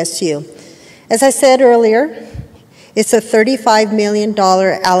CSU. As I said earlier, it's a $35 million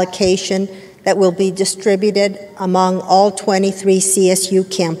allocation that will be distributed among all 23 CSU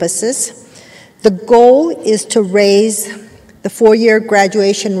campuses. The goal is to raise the 4-year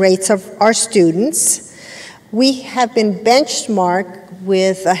graduation rates of our students. We have been benchmarked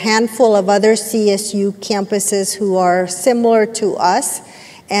with a handful of other CSU campuses who are similar to us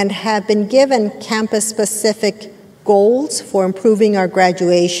and have been given campus-specific goals for improving our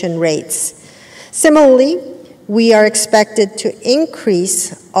graduation rates. Similarly, we are expected to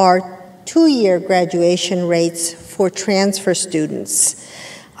increase our 2-year graduation rates for transfer students.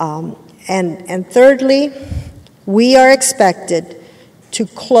 And thirdly, we are expected to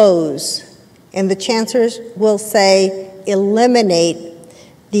close, and the chancellors will say eliminate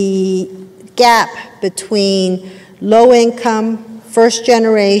the gap between low-income,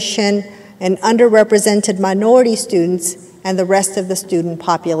 first-generation, and underrepresented minority students and the rest of the student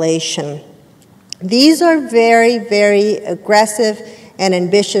population. These are very, very aggressive and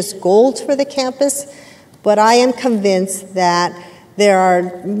ambitious goals for the campus, but I am convinced that there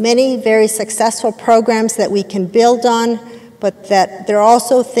are many very successful programs that we can build on, but that there are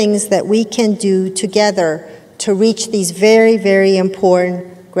also things that we can do together to reach these very, very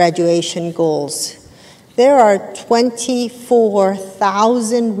important graduation goals. There are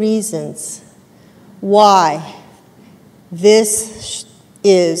 24,000 reasons why this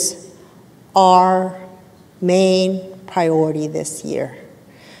is our main priority this year.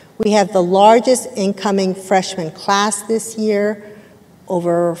 We have the largest incoming freshman class this year.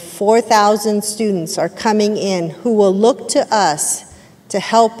 Over 4,000 students are coming in who will look to us to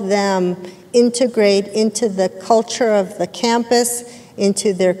help them integrate into the culture of the campus,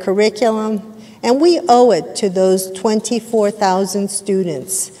 into their curriculum, and we owe it to those 24,000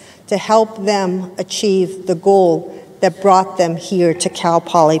 students to help them achieve the goal that brought them here to Cal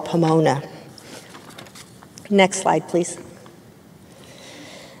Poly Pomona. Next slide, please.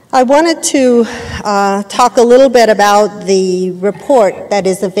 I wanted to talk a little bit about the report that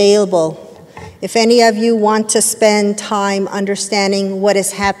is available If any of you want to spend time understanding what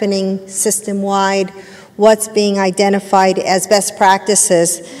is happening system-wide, what's being identified as best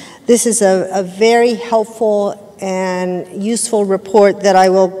practices, this is a very helpful and useful report that I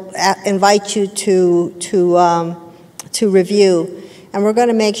will invite you to review. And we're going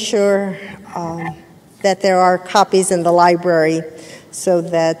to make sure that there are copies in the library so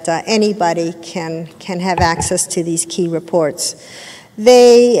that anybody can have access to these key reports.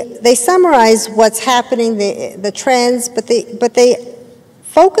 They summarize what's happening, the trends, but they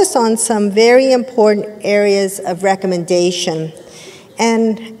focus on some very important areas of recommendation.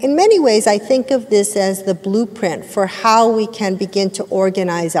 And in many ways, I think of this as the blueprint for how we can begin to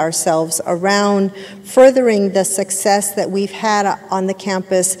organize ourselves around furthering the success that we've had on the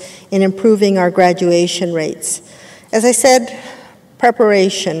campus in improving our graduation rates. As I said,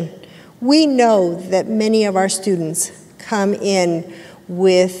 preparation. We know that many of our students come in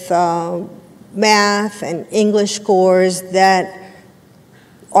with math and English scores that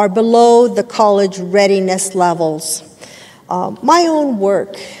are below the college readiness levels. My own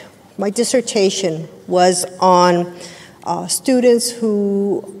work, my dissertation, was on students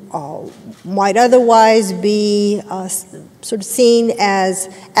who might otherwise be sort of seen as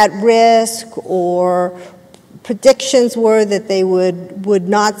at risk, or predictions were that they would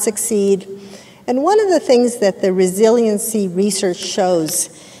not succeed. And one of the things that the resiliency research shows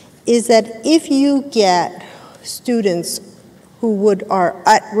is that if you get students who are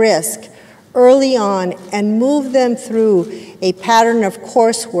at risk early on and move them through a pattern of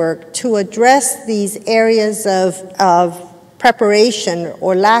coursework to address these areas of preparation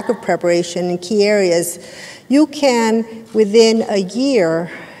or lack of preparation in key areas, you can, within a year,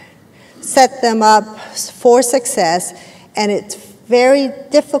 set them up for success, and it's very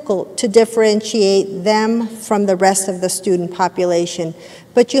difficult to differentiate them from the rest of the student population.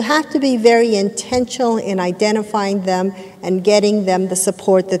 But you have to be very intentional in identifying them and getting them the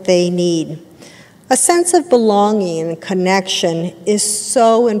support that they need. A sense of belonging and connection is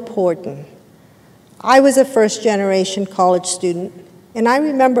so important. I was a first-generation college student, and I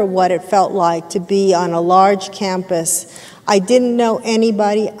remember what it felt like to be on a large campus. I didn't know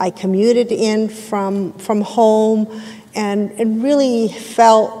anybody. I commuted in from home and really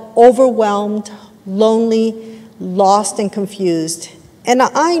felt overwhelmed, lonely, lost, and confused. And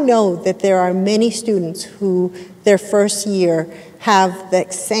I know that there are many students who their first year have the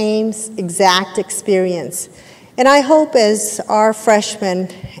same exact experience. And I hope as our freshmen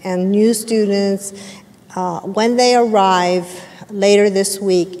and new students, when they arrive later this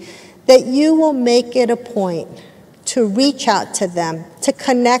week, that you will make it a point to reach out to them, to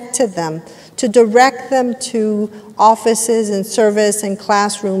connect to them, to direct them to offices and service and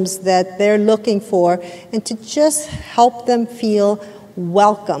classrooms that they're looking for, and to just help them feel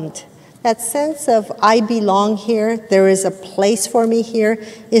welcomed. That sense of I belong here, there is a place for me here,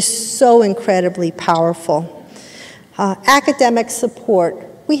 is so incredibly powerful. Academic support.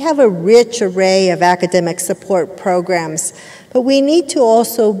 We have a rich array of academic support programs, but we need to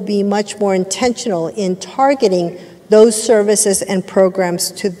also be much more intentional in targeting those services and programs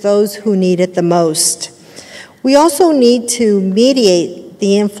to those who need it the most. We also need to mediate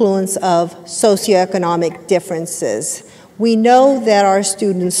the influence of socioeconomic differences. We know that our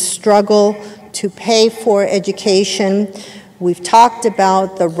students struggle to pay for education. We've talked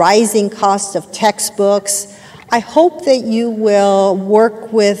about the rising cost of textbooks. I hope that you will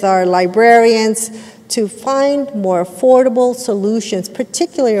work with our librarians to find more affordable solutions,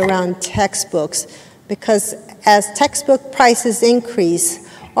 particularly around textbooks, because as textbook prices increase,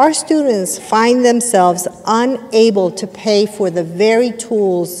 our students find themselves unable to pay for the very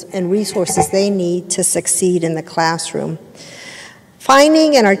tools and resources they need to succeed in the classroom.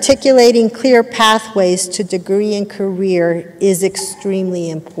 Finding and articulating clear pathways to degree and career is extremely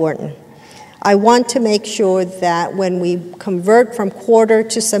important. I want to make sure that when we convert from quarter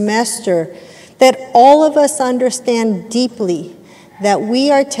to semester, that all of us understand deeply that we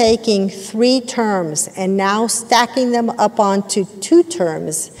are taking 3 terms and now stacking them up onto 2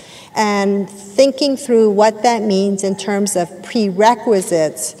 terms and thinking through what that means in terms of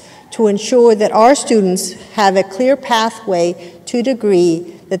prerequisites to ensure that our students have a clear pathway to degree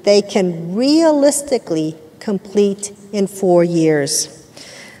that they can realistically complete in 4 years.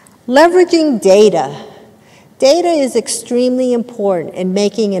 Leveraging data. Data is extremely important in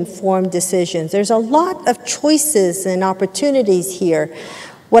making informed decisions. There's a lot of choices and opportunities here.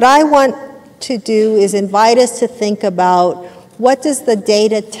 What I want to do is invite us to think about, what does the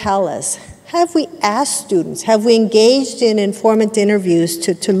data tell us? Have we asked students? Have we engaged in informant interviews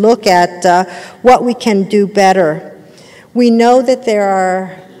to look at what we can do better? We know that there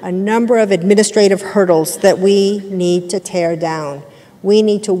are a number of administrative hurdles that we need to tear down. We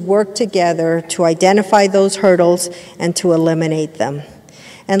need to work together to identify those hurdles and to eliminate them.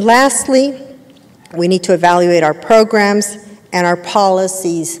 And lastly, we need to evaluate our programs and our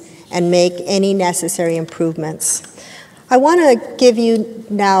policies and make any necessary improvements. I want to give you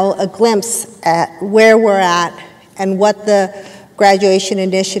now a glimpse at where we're at and what the Graduation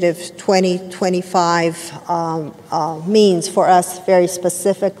Initiative 2025 means for us very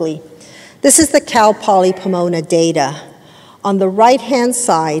specifically. This is the Cal Poly Pomona data. On the right-hand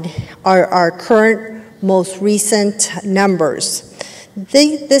side are our current, most recent numbers.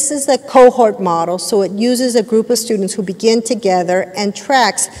 This is a cohort model, so it uses a group of students who begin together and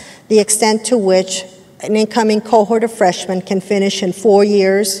tracks the extent to which an incoming cohort of freshmen can finish in 4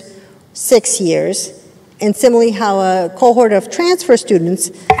 years, 6 years, and similarly how a cohort of transfer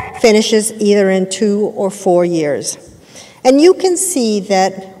students finishes either in 2 or 4 years. And you can see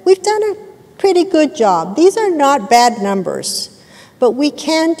that we've done a pretty good job. These are not bad numbers, but we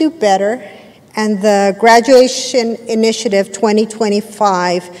can do better, and the Graduation Initiative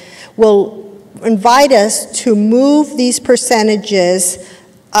 2025 will invite us to move these percentages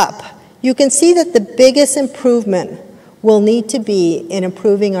up. You can see that the biggest improvement will need to be in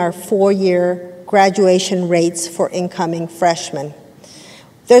improving our 4-year graduation rates for incoming freshmen.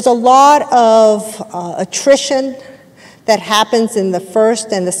 There's a lot of attrition that happens in the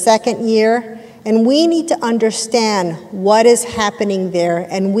first and the second year, and we need to understand what is happening there,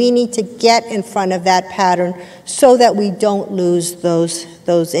 and we need to get in front of that pattern so that we don't lose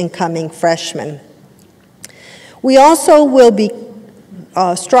those incoming freshmen. We also will be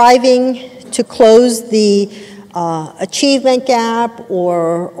striving to close the achievement gap,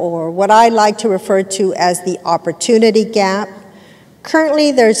 or what I like to refer to as the opportunity gap.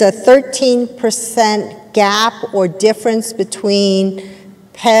 Currently, there's a 13% gap or difference between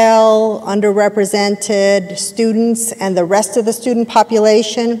Pell, underrepresented students, and the rest of the student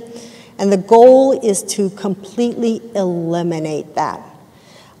population, and the goal is to completely eliminate that.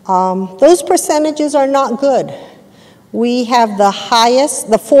 Those percentages are not good. We have the highest,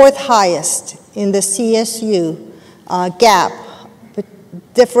 the 4th highest in the CSU gap,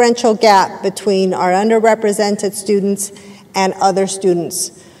 differential gap between our underrepresented students and other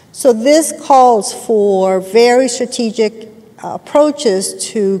students. So this calls for very strategic approaches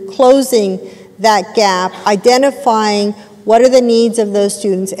to closing that gap, identifying what are the needs of those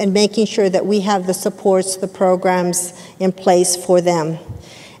students, and making sure that we have the supports, the programs in place for them.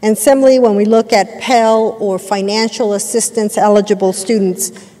 And similarly, when we look at Pell or financial assistance eligible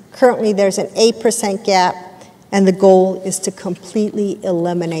students, currently there's an 8% gap, and the goal is to completely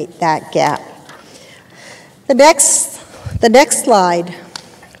eliminate that gap. The next slide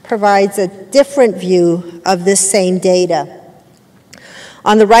provides a different view of this same data.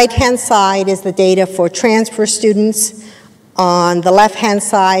 On the right-hand side is the data for transfer students. On the left-hand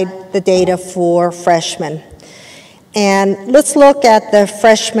side, the data for freshmen. And let's look at the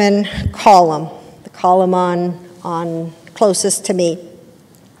freshman column, the column on closest to me.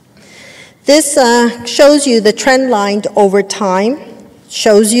 This shows you the trend line over time,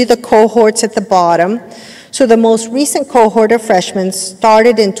 shows you the cohorts at the bottom. So the most recent cohort of freshmen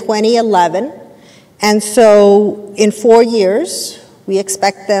started in 2011, and so in 4 years, we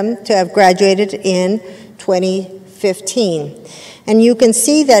expect them to have graduated in 2015. And you can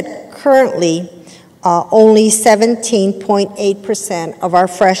see that currently, only 17.8% of our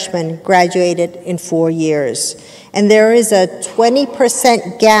freshmen graduated in 4 years. And there is a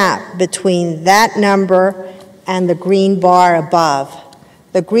 20% gap between that number and the green bar above.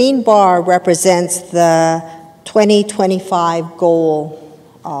 The green bar represents the 2025 goal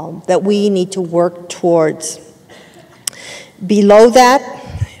that we need to work towards. Below that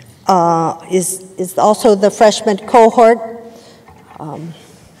is also the freshman cohort,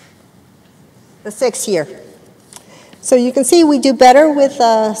 the 6th year. So you can see we do better with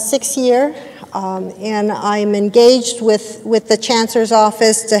 6th year, and I'm engaged with the Chancellor's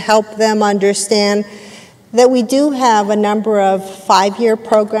Office to help them understand that we do have a number of 5-year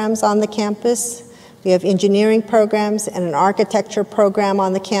programs on the campus. We have engineering programs and an architecture program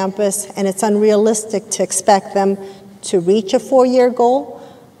on the campus, and it's unrealistic to expect them to reach a 4-year goal.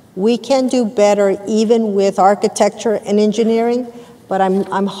 We can do better even with architecture and engineering, but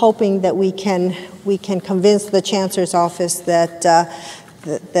I'm hoping that we can convince the Chancellor's Office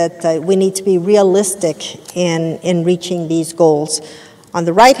that we need to be realistic in reaching these goals. On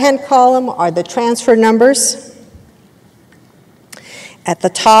the right-hand column are the transfer numbers. At the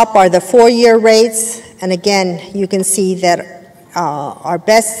top are the 4-year rates, and again, you can see that Our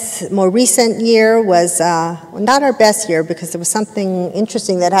best, more recent year was, well, not our best year because there was something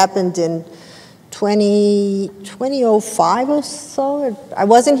interesting that happened in 2005 or so. I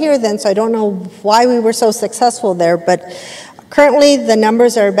wasn't here then, so I don't know why we were so successful there, but currently the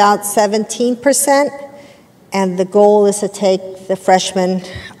numbers are about 17%, and the goal is to take the freshman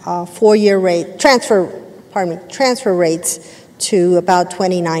four-year rate, transfer rates to about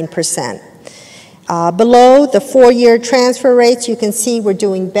 29%. Below the four-year transfer rates, you can see we're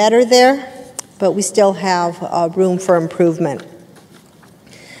doing better there, but we still have room for improvement.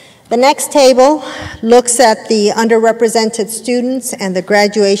 The next table looks at the underrepresented students and the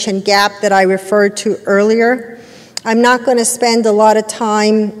graduation gap that I referred to earlier. I'm not going to spend a lot of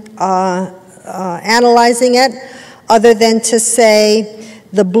time analyzing it, other than to say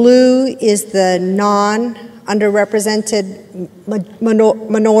the blue is the non-underrepresented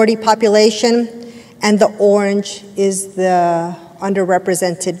minority population, and the orange is the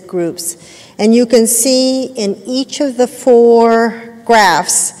underrepresented groups. And you can see in each of the four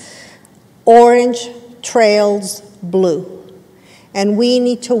graphs, orange trails blue. And we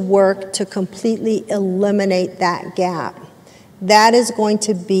need to work to completely eliminate that gap. That is going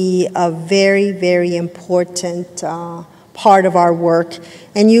to be a very, very important part of our work.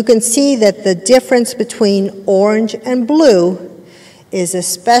 And you can see that the difference between orange and blue is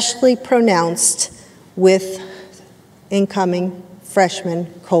especially pronounced with incoming freshman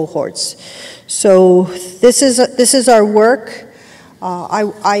cohorts. So this is our work.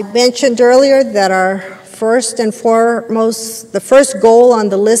 I mentioned earlier that our first and foremost, the first goal on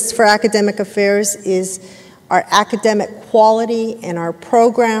the list for academic affairs is our academic quality in our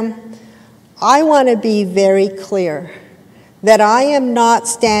program. I want to be very clear that I am not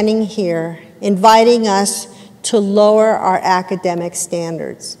standing here inviting us to lower our academic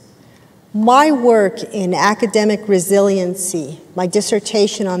standards. My work in academic resiliency, my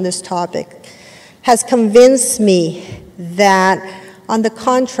dissertation on this topic, has convinced me that, on the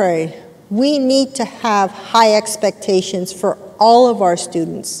contrary, we need to have high expectations for all of our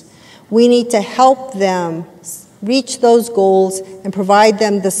students. We need to help them reach those goals and provide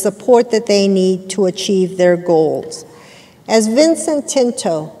them the support that they need to achieve their goals. As Vincent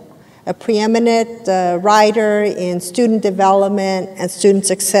Tinto, a preeminent writer in student development and student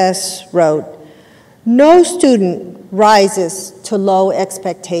success, wrote, "No student rises to low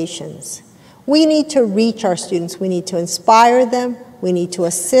expectations." We need to reach our students. We need to inspire them. We need to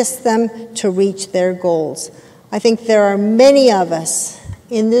assist them to reach their goals. I think there are many of us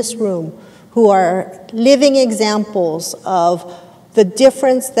in this room who are living examples of the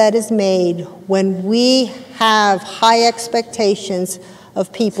difference that is made when we have high expectations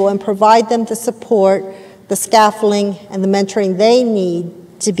of people and provide them the support, the scaffolding, and the mentoring they need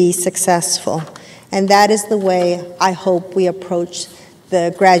to be successful. And that is the way I hope we approach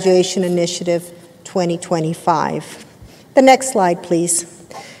the Graduation Initiative 2025. The next slide, please.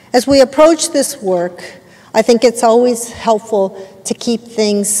 As we approach this work, I think it's always helpful to keep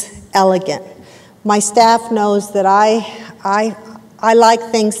things elegant. My staff knows that I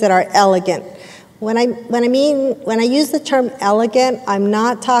like things that are elegant. When I use the term elegant, I'm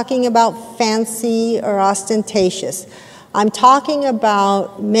not talking about fancy or ostentatious. I'm talking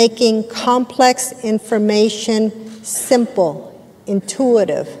about making complex information simple,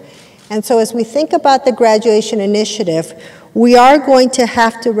 intuitive. And so as we think about the Graduation Initiative, we are going to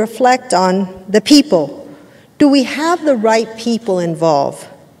have to reflect on the people. Do we have the right people involved?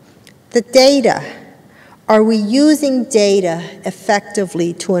 The data. Are we using data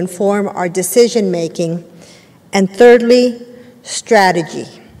effectively to inform our decision making? And thirdly, strategy.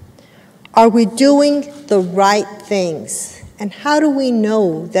 Are we doing the right things? And how do we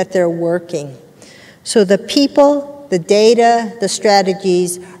know that they're working? So the people, the data, the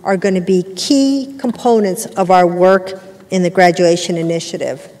strategies are going to be key components of our work in the Graduation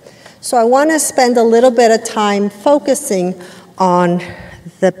Initiative. So I want to spend a little bit of time focusing on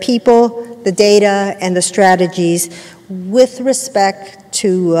the people, the data, and the strategies with respect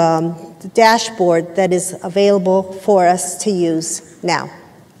to the dashboard that is available for us to use now.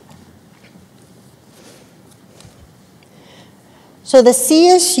 So the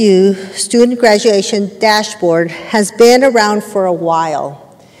CSU Student Graduation Dashboard has been around for a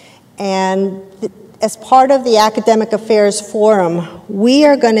while. And as part of the Academic Affairs Forum, we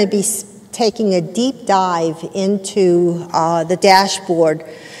are going to be taking a deep dive into the dashboard.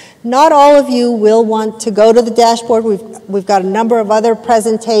 Not all of you will want to go to the dashboard. We've got a number of other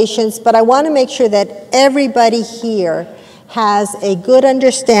presentations, but I want to make sure that everybody here has a good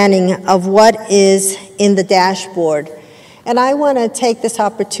understanding of what is in the dashboard. And I want to take this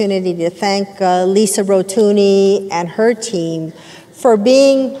opportunity to thank Lisa Rotuni and her team for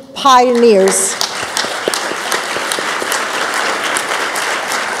being pioneers.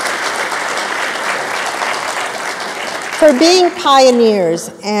 For being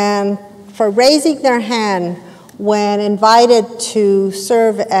pioneers and for raising their hand when invited to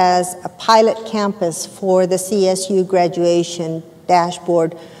serve as a pilot campus for the CSU graduation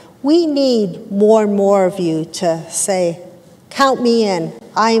dashboard. We need more and more of you to say, count me in.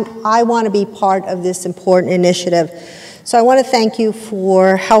 I want to be part of this important initiative. So I want to thank you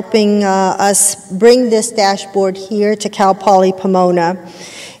for helping us bring this dashboard here to Cal Poly Pomona.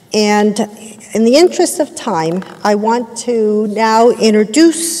 And in the interest of time, I want to now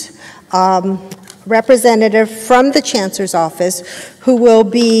introduce representative from the Chancellor's Office who will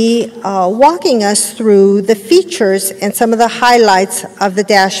be walking us through the features and some of the highlights of the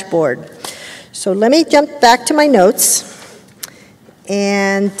dashboard. So let me jump back to my notes.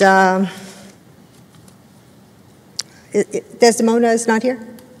 And Desdemona is not here?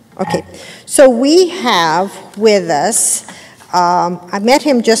 Okay. So we have with us, I met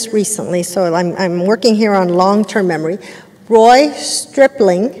him just recently, so I'm working here on long-term memory, Roy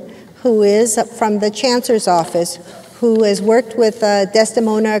Stripling, who is from the Chancellor's Office, who has worked with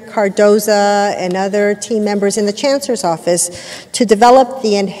Desdemona Cardoza and other team members in the Chancellor's Office to develop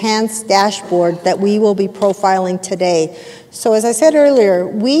the enhanced dashboard that we will be profiling today. So as I said earlier,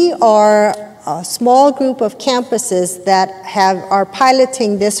 we are a small group of campuses that are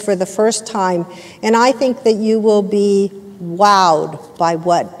piloting this for the first time, and I think that you will be wowed by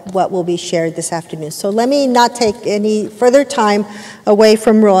what will be shared this afternoon. So let me not take any further time away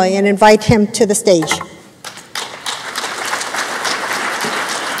from Roy and invite him to the stage.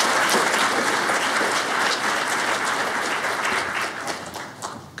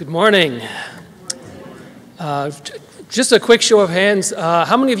 Good morning. Just a quick show of hands.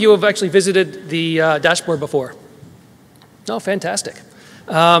 How many of you have actually visited the dashboard before? Oh, fantastic.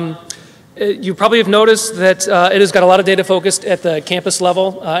 You probably have noticed that it has got a lot of data focused at the campus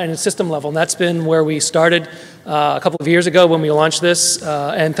level and system level, and that's been where we started a couple of years ago when we launched this.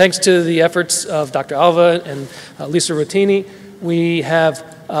 And thanks to the efforts of Dr. Alva and Lisa Rotini, we have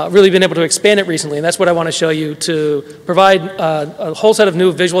really been able to expand it recently, and that's what I want to show you, to provide a whole set of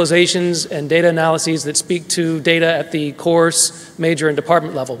new visualizations and data analyses that speak to data at the course, major, and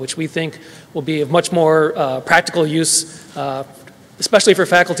department level, which we think will be of much more practical use, especially for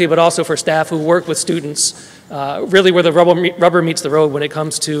faculty, but also for staff who work with students, really where the rubber meets the road when it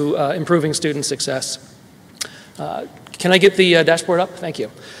comes to improving student success. Can I get the dashboard up? Thank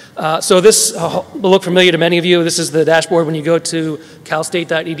you. So this will look familiar to many of you. This is the dashboard when you go to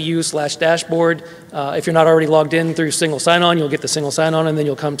calstate.edu/dashboard. If you're not already logged in through single sign-on, you'll get the single sign-on, and then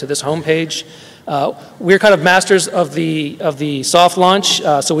you'll come to this home page. We're kind of masters of the soft launch,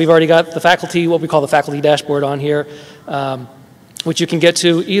 so we've already got the faculty, what we call the faculty dashboard on here, which you can get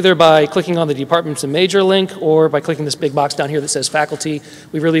to either by clicking on the departments and major link or by clicking this big box down here that says faculty.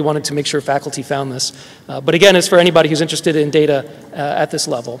 We really wanted to make sure faculty found this. But again, it's for anybody who's interested in data at this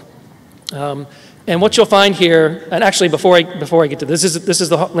level. And what you'll find here, and actually before I get to this is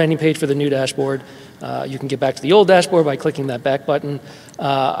the landing page for the new dashboard. You can get back to the old dashboard by clicking that back button.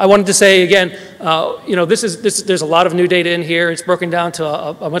 I wanted to say again, you know, there's a lot of new data in here. It's broken down to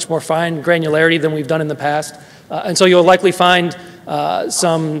a much more fine granularity than we've done in the past. And so you'll likely find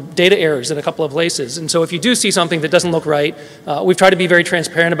some data errors in a couple of places. And so if you do see something that doesn't look right, we've tried to be very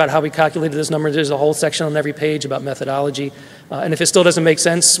transparent about how we calculated this number. There's a whole section on every page about methodology. And if it still doesn't make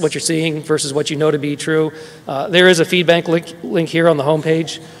sense, what you're seeing versus what you know to be true, there is a feedback link here on the home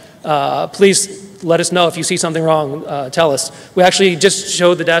page. Please let us know if you see something wrong. Tell us. We actually just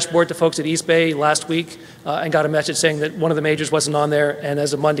showed the dashboard to folks at East Bay last week and got a message saying that one of the majors wasn't on there, and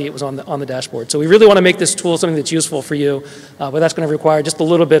as of Monday it was on the dashboard. So we really want to make this tool something that's useful for you, but that's going to require just a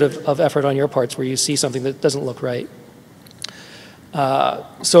little bit of effort on your parts where you see something that doesn't look right.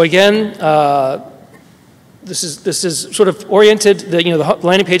 So again, this is sort of oriented, the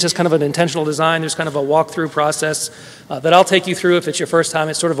landing page has kind of an intentional design. There's kind of a walkthrough process that I'll take you through if it's your first time.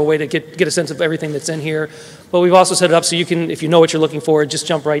 It's sort of a way to get a sense of everything that's in here. But we've also set it up so you can, if you know what you're looking for, just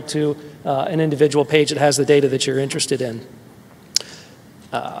jump right to an individual page that has the data that you're interested in.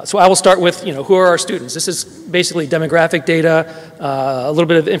 So I will start with, who are our students? This is basically demographic data, a little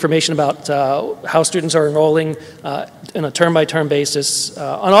bit of information about how students are enrolling in a term-by-term basis.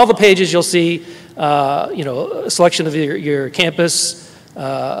 On all the pages, you'll see, a selection of your campus,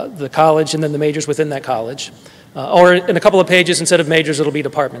 the college and then the majors within that college. Or in a couple of pages, instead of majors, it'll be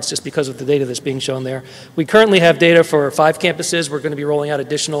departments, just because of the data that's being shown there. We currently have data for 5 campuses. We're going to be rolling out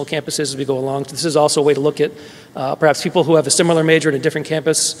additional campuses as we go along. This is also a way to look at perhaps people who have a similar major in a different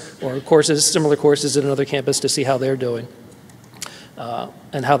campus, or similar courses at another campus, to see how they're doing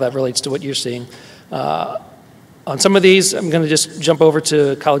and how that relates to what you're seeing. On some of these, I'm going to just jump over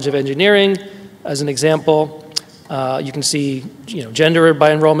to College of Engineering as an example. You can see, gender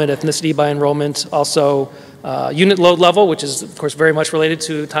by enrollment, ethnicity by enrollment, also unit load level, which is of course very much related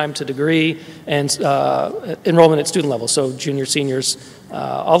to time to degree, and enrollment at student level, so juniors, seniors,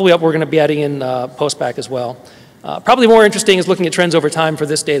 all the way up. We're going to be adding in post-bac as well. Probably more interesting is looking at trends over time for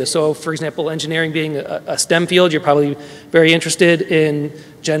this data. So for example, engineering being a STEM field, you're probably very interested in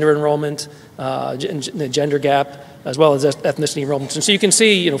gender enrollment, the gender gap, as well as ethnicity enrollment. And so you can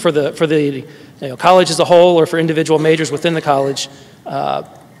see, for the college as a whole, or for individual majors within the college,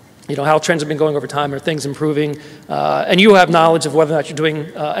 how trends have been going over time. Are things improving? And you have knowledge of whether or not you're doing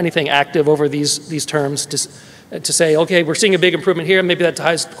anything active over these terms to say, okay, we're seeing a big improvement here, maybe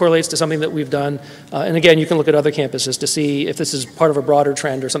that correlates to something that we've done. And again, you can look at other campuses to see if this is part of a broader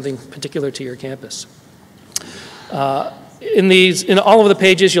trend or something particular to your campus. In all of the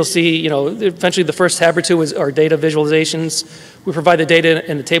pages, you'll see, eventually the first tab or two are data visualizations. We provide the data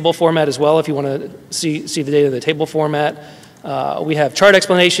in the table format as well if you want to see the data in the table format. We have chart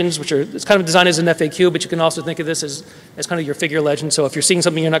explanations, it's kind of designed as an FAQ, but you can also think of this as kind of your figure legend. So if you're seeing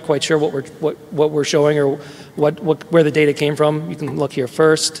something you're not quite sure what we're showing or where the data came from, you can look here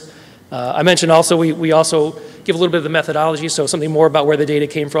first. I mentioned also we also give a little bit of the methodology, so something more about where the data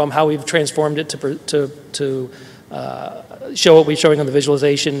came from, how we've transformed it to show what we're showing on the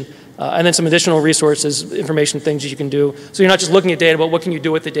visualization, and then some additional resources, information, things that you can do. So you're not just looking at data, but what can you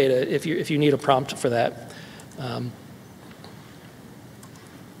do with the data if you need a prompt for that.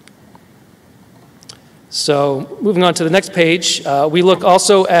 So moving on to the next page, we look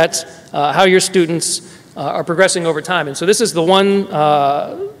also at how your students are progressing over time. And so this is the one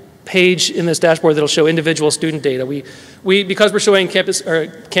page in this dashboard that'll show individual student data. Because we're showing campus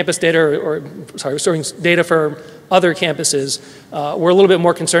data, we're showing data for other campuses, we're a little bit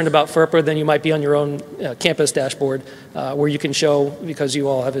more concerned about FERPA than you might be on your own campus dashboard, where you can show, because you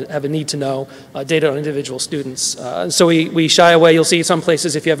all have a need to know, data on individual students. So we shy away. You'll see some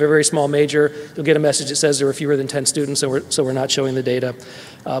places, if you have a very small major, you'll get a message that says there are fewer than 10 students, so we're not showing the data.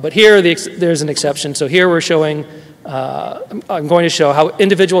 But here, there's an exception. So here we're showing, I'm going to show how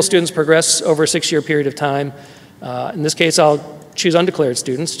individual students progress over a 6-year period of time. In this case, I'll choose undeclared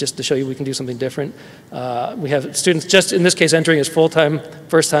students, just to show you we can do something different. We have students, just in this case, entering as full-time,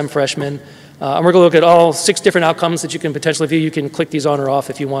 first-time freshmen. And we're going to look at all 6 different outcomes that you can potentially view. You can click these on or off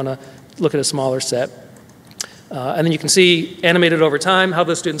if you want to look at a smaller set. And then you can see, animated over time, how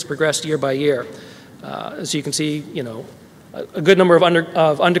those students progressed year by year. So you can see, a good number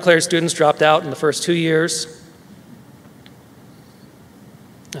of undeclared students dropped out in the first 2 years.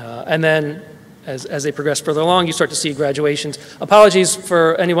 And then, as they progress further along, you start to see graduations. Apologies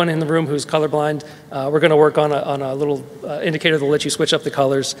for anyone in the room who's colorblind. We're going to work on a little indicator that will let you switch up the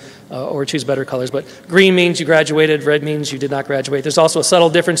colors or choose better colors. But green means you graduated, red means you did not graduate. There's also a subtle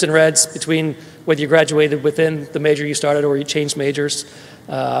difference in reds between whether you graduated within the major you started or you changed majors.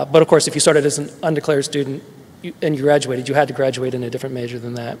 But of course, if you started as an undeclared student and you graduated, you had to graduate in a different major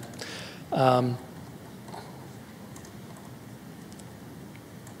than that.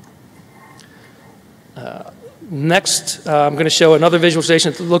 Next, I'm going to show another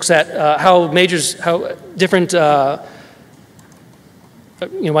visualization that looks at how different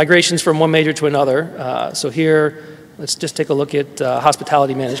migrations from one major to another. So here, let's just take a look at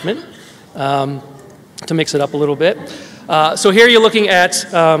hospitality management to mix it up a little bit. So here you're looking at,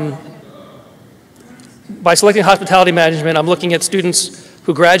 by selecting hospitality management, I'm looking at students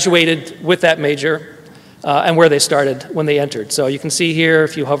who graduated with that major and where they started when they entered. So you can see here,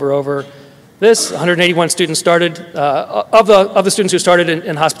 if you hover over this, 181 students started. Of the students who started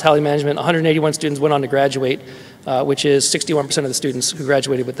in hospitality management, 181 students went on to graduate, which is 61% of the students who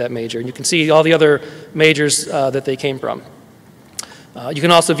graduated with that major. And you can see all the other majors that they came from. You can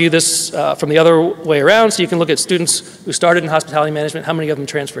also view this from the other way around, so you can look at students who started in hospitality management, how many of them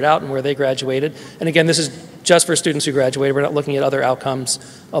transferred out and where they graduated. And again, this is just for students who graduated. We're not looking at other outcomes,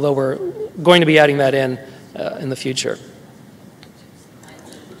 although we're going to be adding that in the future.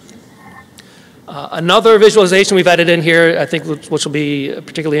 Another visualization we've added in here, I think which will be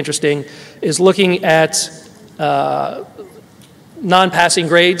particularly interesting, is looking at non-passing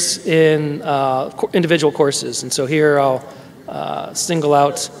grades in individual courses. And so here I'll single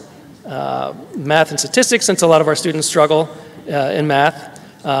out math and statistics, since a lot of our students struggle. in math.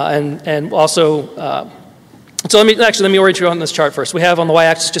 And also, so let me orient you on this chart first. We have on the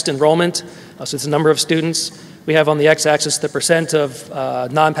y-axis just enrollment, so it's the number of students. We have on the x-axis the percent of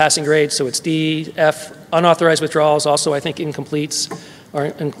non-passing grades, so it's D, F, unauthorized withdrawals, also I think incompletes are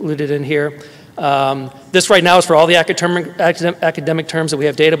included in here. This right now is for all the academic terms that we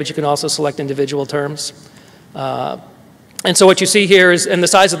have data, but you can also select individual terms. And so what you see here is, and the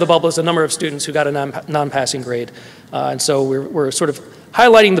size of the bubble is the number of students who got a non-passing grade. And so we're sort of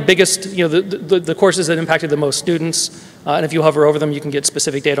highlighting the biggest, the courses that impacted the most students. And if you hover over them, you can get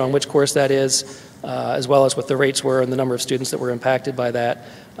specific data on which course that is, as well as what the rates were and the number of students that were impacted by that.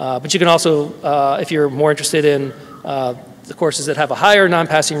 But you can also, if you're more interested in the courses that have a higher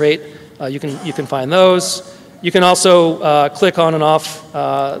non-passing rate, you can find those. You can also click on and off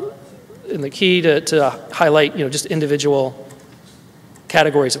in the key to highlight, just individual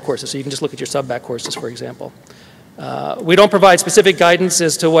categories of courses. So you can just look at your sub-bac courses, for example. We don't provide specific guidance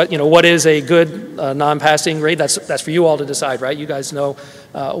as to what is a good non-passing rate. That's for you all to decide, right? You guys know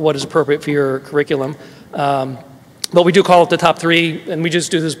what is appropriate for your curriculum. But we do call it the top 3, and we just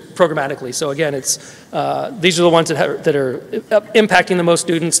do this programmatically. So again, these are the ones that are impacting the most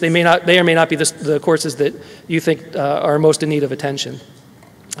students. They or may not be the courses that you think are most in need of attention.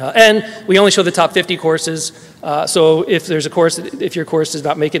 And we only show the top 50 courses. So if there's if your course does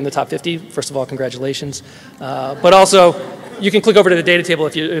not make it in the top 50, first of all, congratulations. But also, you can click over to the data table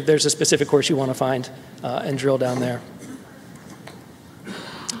if there's a specific course you want to find and drill down there.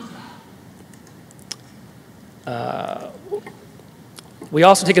 We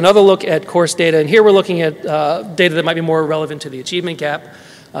also take another look at course data, and here we're looking at data that might be more relevant to the achievement gap.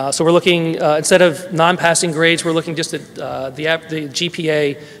 So we're looking, instead of non-passing grades, we're looking just at the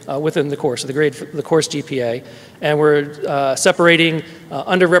GPA within the course, so the course GPA. And we're separating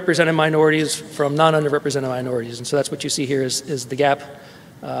underrepresented minorities from non-underrepresented minorities. And so that's what you see here is the gap.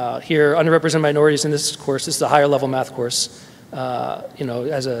 Here, underrepresented minorities in this course, this is a higher level math course. This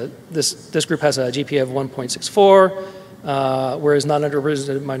group has a GPA of 1.64, whereas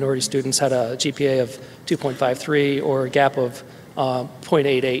non-underrepresented minority students had a GPA of 2.53 or a gap of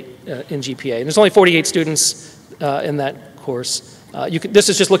 0.88 in GPA. And there's only 48 students in that course. This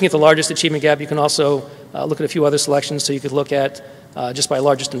is just looking at the largest achievement gap. You can also look at a few other selections. So you could look at just by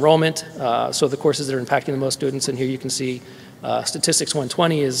largest enrollment, so the courses that are impacting the most students. And here you can see Statistics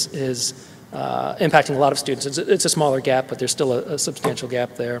 120 is impacting a lot of students. It's a smaller gap, but there's still a substantial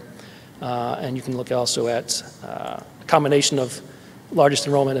gap there. And you can look also at a combination of largest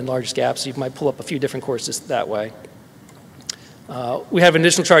enrollment and largest gaps. So you might pull up a few different courses that way. We have an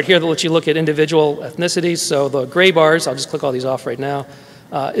additional chart here that lets you look at individual ethnicities. So the gray bars, I'll just click all these off right now,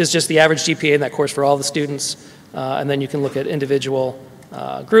 is just the average GPA in that course for all the students. And then you can look at individual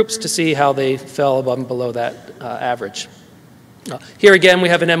groups to see how they fell above and below that average. Here again, we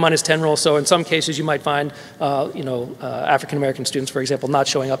have an N-10 rule. So in some cases, you might find, African-American students, for example, not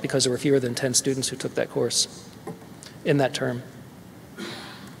showing up because there were fewer than 10 students who took that course in that term.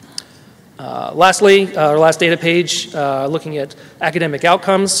 Lastly, our last data page, looking at academic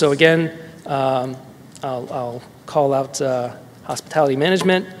outcomes. So again, I'll call out hospitality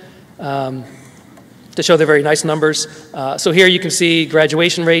management to show the very nice numbers. So here you can see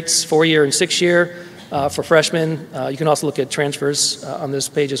graduation rates, 4-year and 6-year for freshmen. You can also look at transfers on this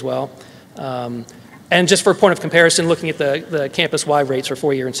page as well. And just for a point of comparison, looking at the campus-wide rates for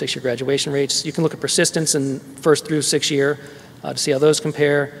 4-year and 6-year graduation rates, you can look at persistence in 1st through 6th year to see how those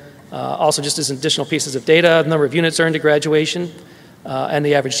compare. Also, just as additional pieces of data, the number of units earned at graduation, and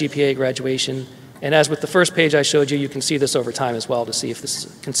the average GPA at graduation. And as with the first page I showed you, you can see this over time as well to see if this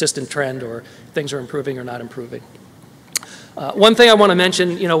is a consistent trend or things are improving or not improving. One thing I want to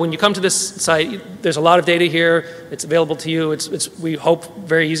mention, when you come to this site, there's a lot of data here. It's available to you. It's we hope,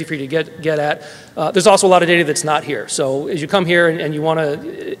 very easy for you to get at. There's also a lot of data that's not here. So as you come here and you want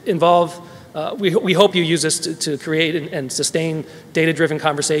to involve, we hope you use this to create and sustain data-driven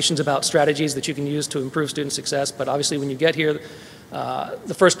conversations about strategies that you can use to improve student success. But obviously, when you get here,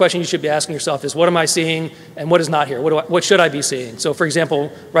 the first question you should be asking yourself is, what am I seeing and what is not here? What should I be seeing? So for example,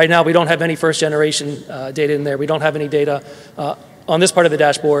 right now we don't have any first-generation data in there. We don't have any data on this part of the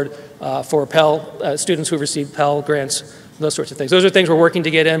dashboard for Pell, students who received Pell grants, those sorts of things. Those are things we're working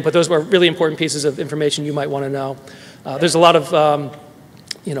to get in, but those are really important pieces of information you might want to know. There's a lot of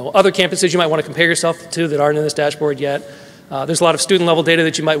other campuses you might want to compare yourself to that aren't in this dashboard yet. There's a lot of student level data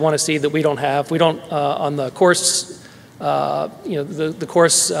that you might want to see that we don't have. We don't, on the course, the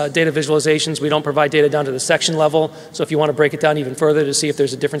course data visualizations, we don't provide data down to the section level. So if you want to break it down even further to see if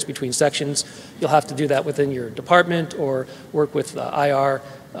there's a difference between sections, you'll have to do that within your department or work with IR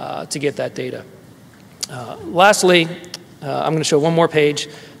to get that data. Lastly, I'm going to show one more page.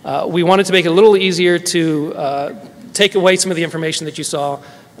 We wanted to make it a little easier to take away some of the information that you saw,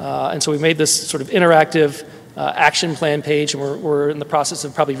 and so we made this sort of interactive action plan page, and we're in the process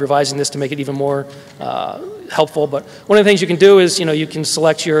of probably revising this to make it even more helpful. But one of the things you can do is, you can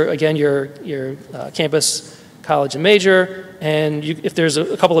select your campus, college, and major, and if there's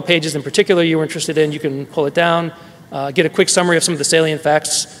a couple of pages in particular you were interested in, you can pull it down, get a quick summary of some of the salient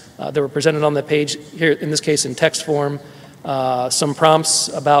facts that were presented on the page, here in this case in text form, some prompts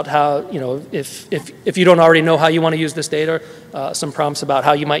about how, if you don't already know how you want to use this data, some prompts about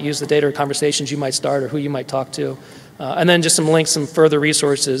how you might use the data or conversations you might start or who you might talk to, and then just some links, some further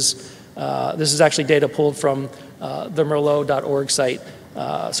resources. This is actually data pulled from the Merlot.org site.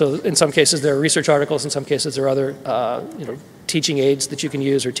 So in some cases there are research articles, in some cases there are other teaching aids that you can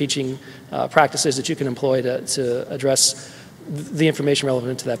use or teaching practices that you can employ to address the information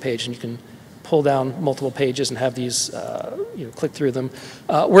relevant to that page, and you can pull down multiple pages and have these, click through them.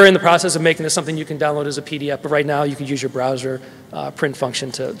 We're in the process of making this something you can download as a PDF, but right now you can use your browser print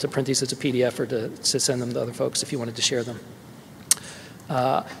function to print these as a PDF or to send them to other folks if you wanted to share them.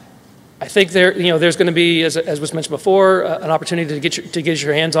 I think there's going to be, as was mentioned before, an opportunity to get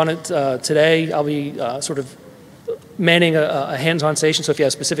your hands on it today. I'll be sort of manning a hands-on station, so if you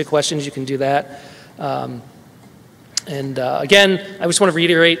have specific questions, you can do that. Again, I just want to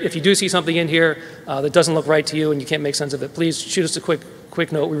reiterate, if you do see something in here that doesn't look right to you and you can't make sense of it, please shoot us a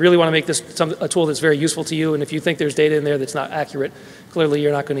quick note. We really want to make this a tool that's very useful to you, and if you think there's data in there that's not accurate, clearly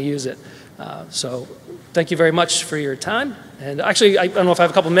you're not going to use it. So thank you very much for your time. And actually, I don't know if I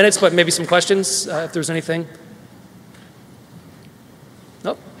have a couple minutes, but maybe some questions, if there's anything.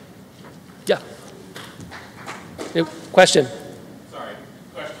 Nope? Yeah. Question? Sorry,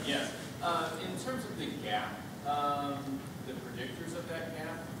 question, yes. In terms of the gap, the predictors of that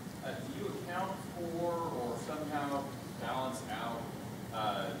gap, do you account for or somehow balance out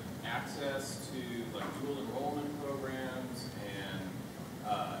access to like dual enrollment programs and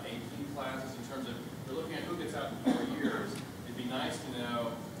AP classes in terms of, we're looking at who gets out in 4 years. It'd be nice to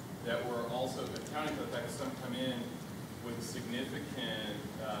know that we're also accounting for the fact that some come in with a significant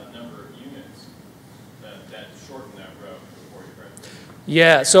number of units that shorten that road before you graduate.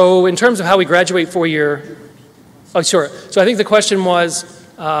 Yeah, so in terms of how we graduate 4-year, oh, sure. So I think the question was,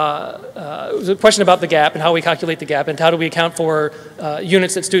 it was a question about the gap and how we calculate the gap and how do we account for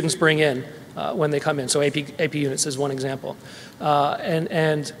units that students bring in when they come in. So AP units is one example.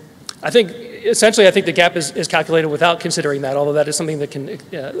 And I think, essentially, I think the gap is calculated without considering that, although that is something that can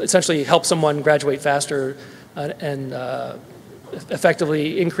essentially help someone graduate faster and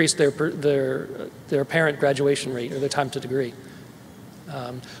effectively increase their apparent graduation rate or their time to degree.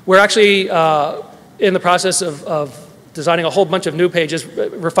 We're actually in the process of designing a whole bunch of new pages,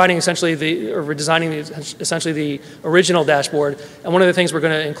 refining essentially redesigning essentially the original dashboard. And one of the things we're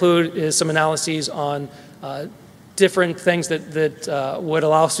going to include is some analyses on different things that would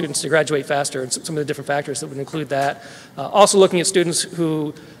allow students to graduate faster, and some of the different factors that would include that. Also looking at students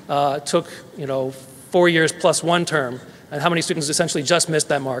who took 4 years plus 1 term, and how many students essentially just missed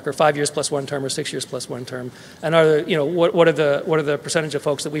that mark, or 5 years plus 1 term, or 6 years plus 1 term, and what are the percentage of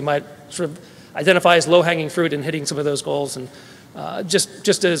folks that we might sort of identify as low-hanging fruit in hitting some of those goals. And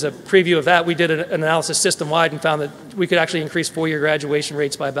just as a preview of that, we did an analysis system-wide and found that we could actually increase 4-year graduation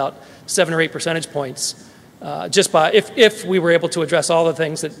rates by about 7 or 8 percentage points, just by if we were able to address all the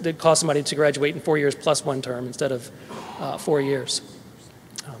things that cause somebody to graduate in 4 years plus 1 term instead of 4 years.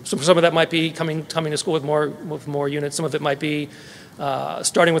 So some of that might be coming to school with more units. Some of it might be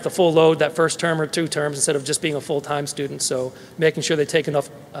starting with a full load that first term or 2 terms instead of just being a full-time student. So making sure they take enough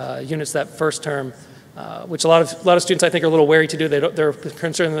units that first term, which a lot of students I think are a little wary to do. They're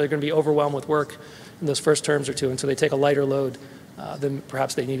concerned that they're going to be overwhelmed with work in those first terms or 2, and so they take a lighter load than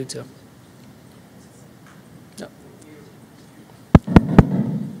perhaps they needed to. Yeah.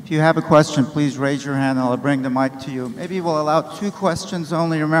 If you have a question, please raise your hand and I'll bring the mic to you. Maybe we'll allow 2 questions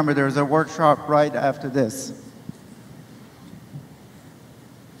only. Remember, there's a workshop right after this.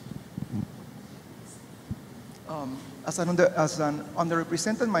 As an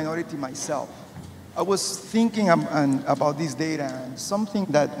underrepresented minority myself, I was thinking about this data and something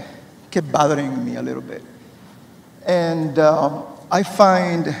that kept bothering me a little bit. And I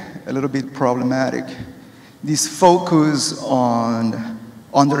find a little bit problematic this focus on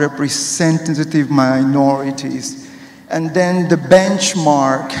underrepresented minorities, and then the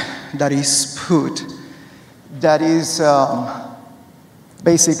benchmark that is put, that is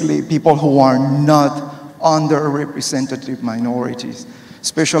basically people who are not underrepresented minorities,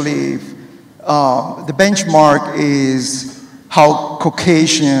 especially if the benchmark is how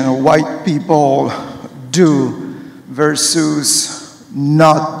Caucasian or white people do versus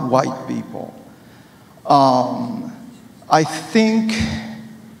not white people. I think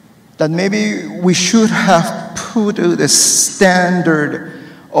that maybe we should have put the standard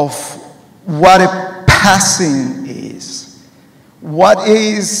of what a passing is. What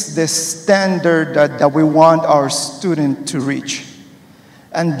is the standard that we want our student to reach?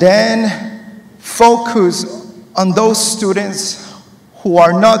 And then focus on those students who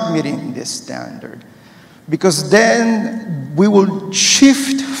are not meeting this standard. Because then we will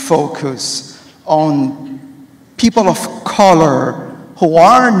shift focus on people of color who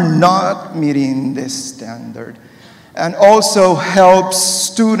are not meeting this standard, and also help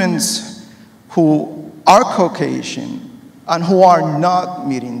students who are Caucasian and who are not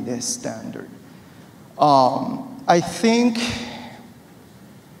meeting this standard. I think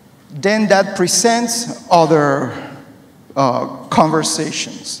then that presents other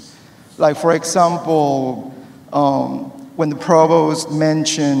conversations. Like, for example, when the provost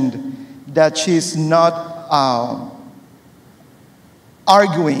mentioned that she's not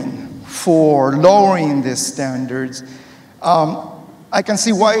arguing for lowering the standards, I can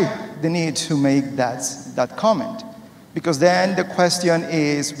see why the need to make that comment. Because then the question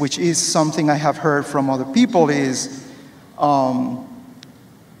is, which is something I have heard from other people, is how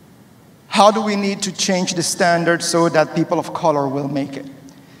do we need to change the standards so that people of color will make it?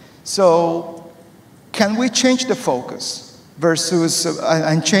 So can we change the focus versus,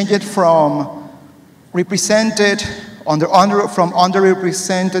 and change it from represented, from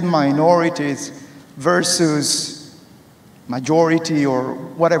underrepresented minorities versus majority or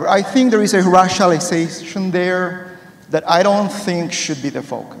whatever? I think there is a racialization there that I don't think should be the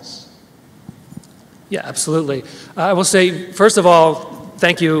focus. Yeah, absolutely. I will say, first of all,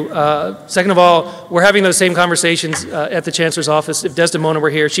 thank you. Second of all, we're having those same conversations at the Chancellor's office. If Desdemona were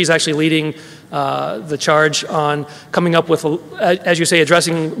here, she's actually leading the charge on coming up with, as you say,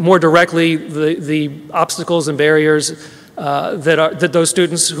 addressing more directly the obstacles and barriers that those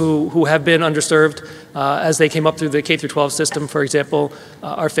students who have been underserved as they came up through the K-12 system, for example,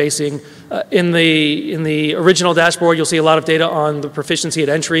 are facing. In the original dashboard, you'll see a lot of data on the proficiency at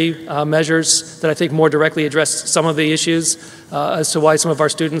entry measures that I think more directly address some of the issues as to why some of our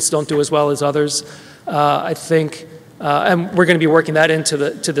students don't do as well as others. I think, and we're going to be working that into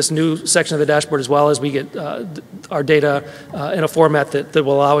this new section of the dashboard as well as we get our data in a format that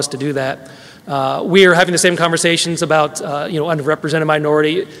will allow us to do that. We are having the same conversations about underrepresented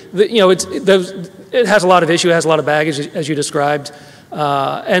minority. It has a lot of issue, it has a lot of baggage, as you described,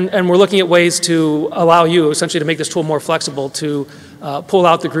 and we're looking at ways to allow you essentially to make this tool more flexible to pull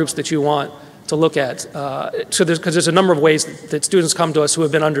out the groups that you want to look at. Because there's a number of ways that students come to us who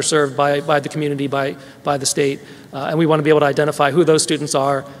have been underserved by the community, by the state, and we want to be able to identify who those students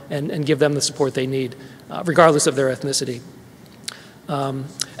are and give them the support they need, regardless of their ethnicity.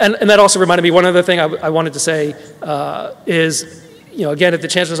 And that also reminded me, one other thing I wanted to say is, again, at the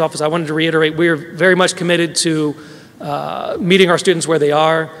Chancellor's office, I wanted to reiterate, we are very much committed to meeting our students where they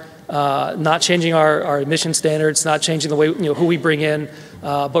are, not changing our admission standards, not changing the way, who we bring in,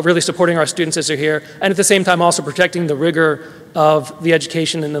 but really supporting our students as they're here, and at the same time also protecting the rigor of the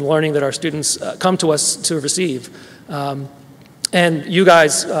education and the learning that our students come to us to receive. And you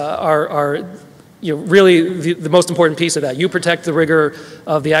guys are really the most important piece of that. You protect the rigor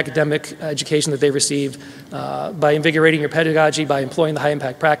of the academic education that they receive by invigorating your pedagogy, by employing the high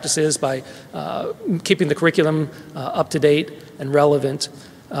impact practices, by keeping the curriculum up to date and relevant,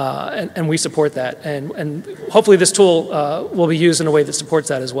 and we support that. And hopefully this tool will be used in a way that supports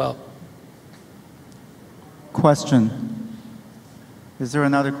that as well. Question. Is there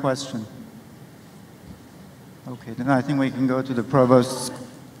another question? Okay, then I think we can go to the provost.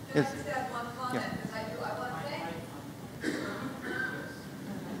 Yes.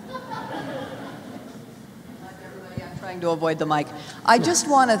 To avoid the mic. I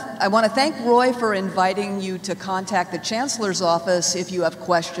want to thank Roy for inviting you to contact the Chancellor's office if you have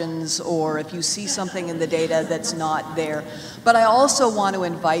questions or if you see something in the data that's not there. But I also want to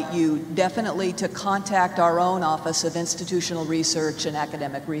invite you definitely to contact our own Office of Institutional Research and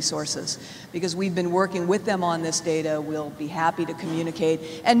Academic Resources, because we've been working with them on this data. We'll be happy to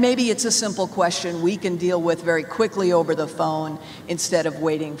communicate, and maybe it's a simple question we can deal with very quickly over the phone instead of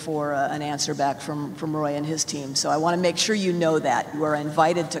waiting for an answer back from Roy and his team. So I want to make sure you know that. You are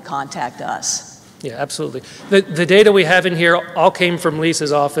invited to contact us. Yeah, absolutely. The data we have in here all came from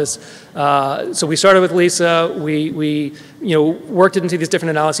Lisa's office. So we started with Lisa. We worked into these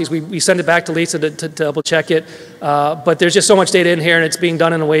different analyses. We sent it back to Lisa to double check it. But there's just so much data in here, and it's being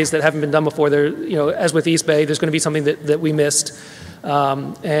done in ways that haven't been done before. There, as with East Bay, there's going to be something that we missed.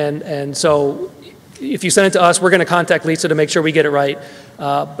 And so if you send it to us, we're going to contact Lisa to make sure we get it right.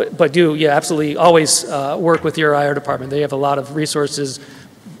 But do, yeah, absolutely, always work with your IR department. They have a lot of resources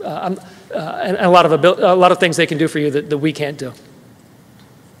and a lot of things they can do for you that we can't do.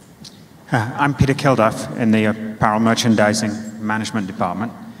 I'm Peter Kilduff in the Apparel Merchandising Management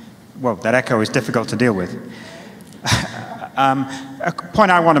Department. Well, that echo is difficult to deal with. A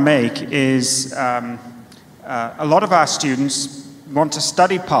point I want to make is a lot of our students want to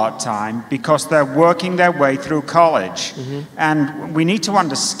study part-time because they're working their way through college. And we need to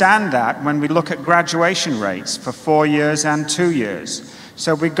understand that when we look at graduation rates for 4 years and 2 years.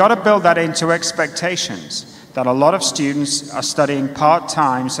 So we've got to build that into expectations, that a lot of students are studying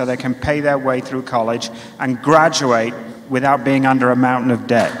part-time so they can pay their way through college and graduate without being under a mountain of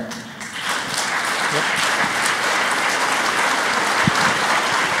debt.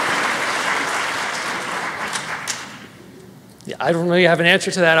 Yeah, I don't really have an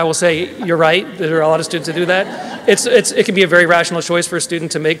answer to that. I will say you're right. There are a lot of students that do that. It can be a very rational choice for a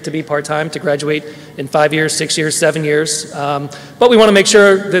student to make to be part-time, to graduate in 5 years, 6 years, 7 years. But we want to make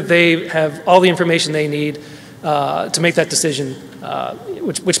sure that they have all the information they need to make that decision,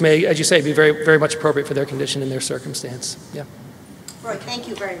 which may, as you say, be very, very much appropriate for their condition and their circumstance. Yeah. Roy, thank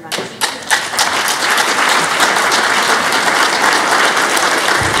you very much.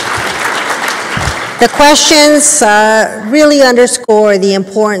 The questions really underscore the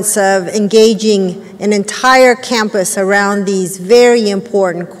importance of engaging an entire campus around these very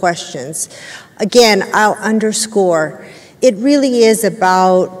important questions. Again, I'll underscore, it really is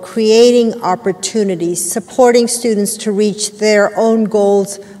about creating opportunities, supporting students to reach their own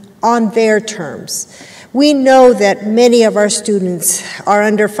goals on their terms. We know that many of our students are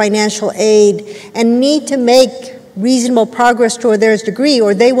under financial aid and need to make reasonable progress toward their degree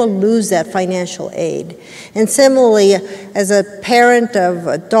or they will lose that financial aid. And similarly, as a parent of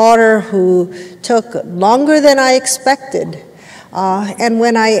a daughter who took longer than I expected, and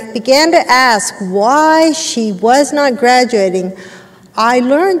when I began to ask why she was not graduating, I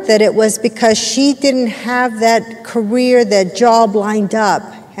learned that it was because she didn't have that career, that job lined up,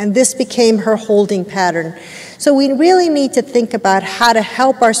 and this became her holding pattern. So we really need to think about how to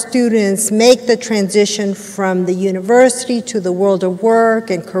help our students make the transition from the university to the world of work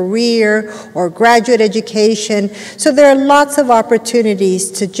and career or graduate education. So there are lots of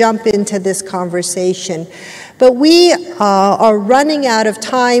opportunities to jump into this conversation. But we are running out of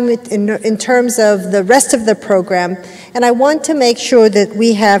time in terms of the rest of the program, and I want to make sure that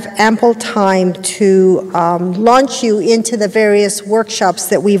we have ample time to launch you into the various workshops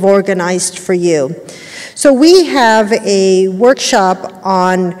that we've organized for you. So we have a workshop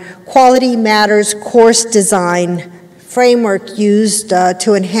on Quality Matters course design framework used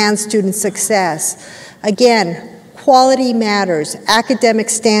to enhance student success. Again, quality matters. Academic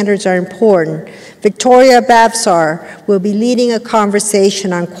standards are important. Victoria Bavsar will be leading a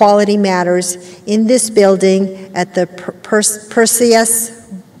conversation on quality matters in this building at the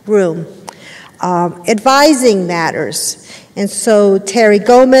Perseus room. Advising matters. And so Terry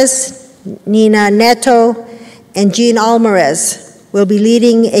Gomez, Nina Neto, and Jean Alvarez will be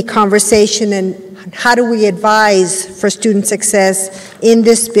leading a conversation on how do we advise for student success in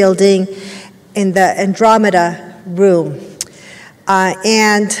this building in the Andromeda room.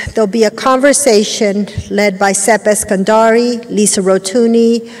 And there'll be a conversation led by Sep Eskandari, Lisa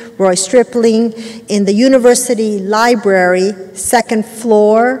Rotuni, Roy Stripling in the University Library, second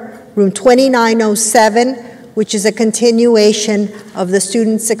floor, room 2907, which is a continuation of the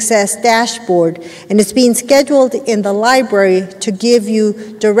Student Success Dashboard. And it's being scheduled in the library to give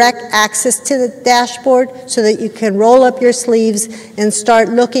you direct access to the dashboard so that you can roll up your sleeves and start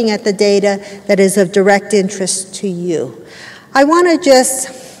looking at the data that is of direct interest to you. I want to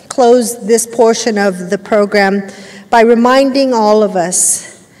just close this portion of the program by reminding all of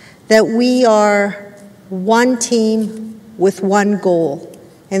us that we are one team with one goal,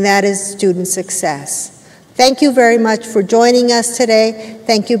 and that is student success. Thank you very much for joining us today.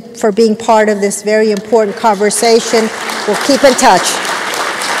 Thank you for being part of this very important conversation. We'll keep in touch.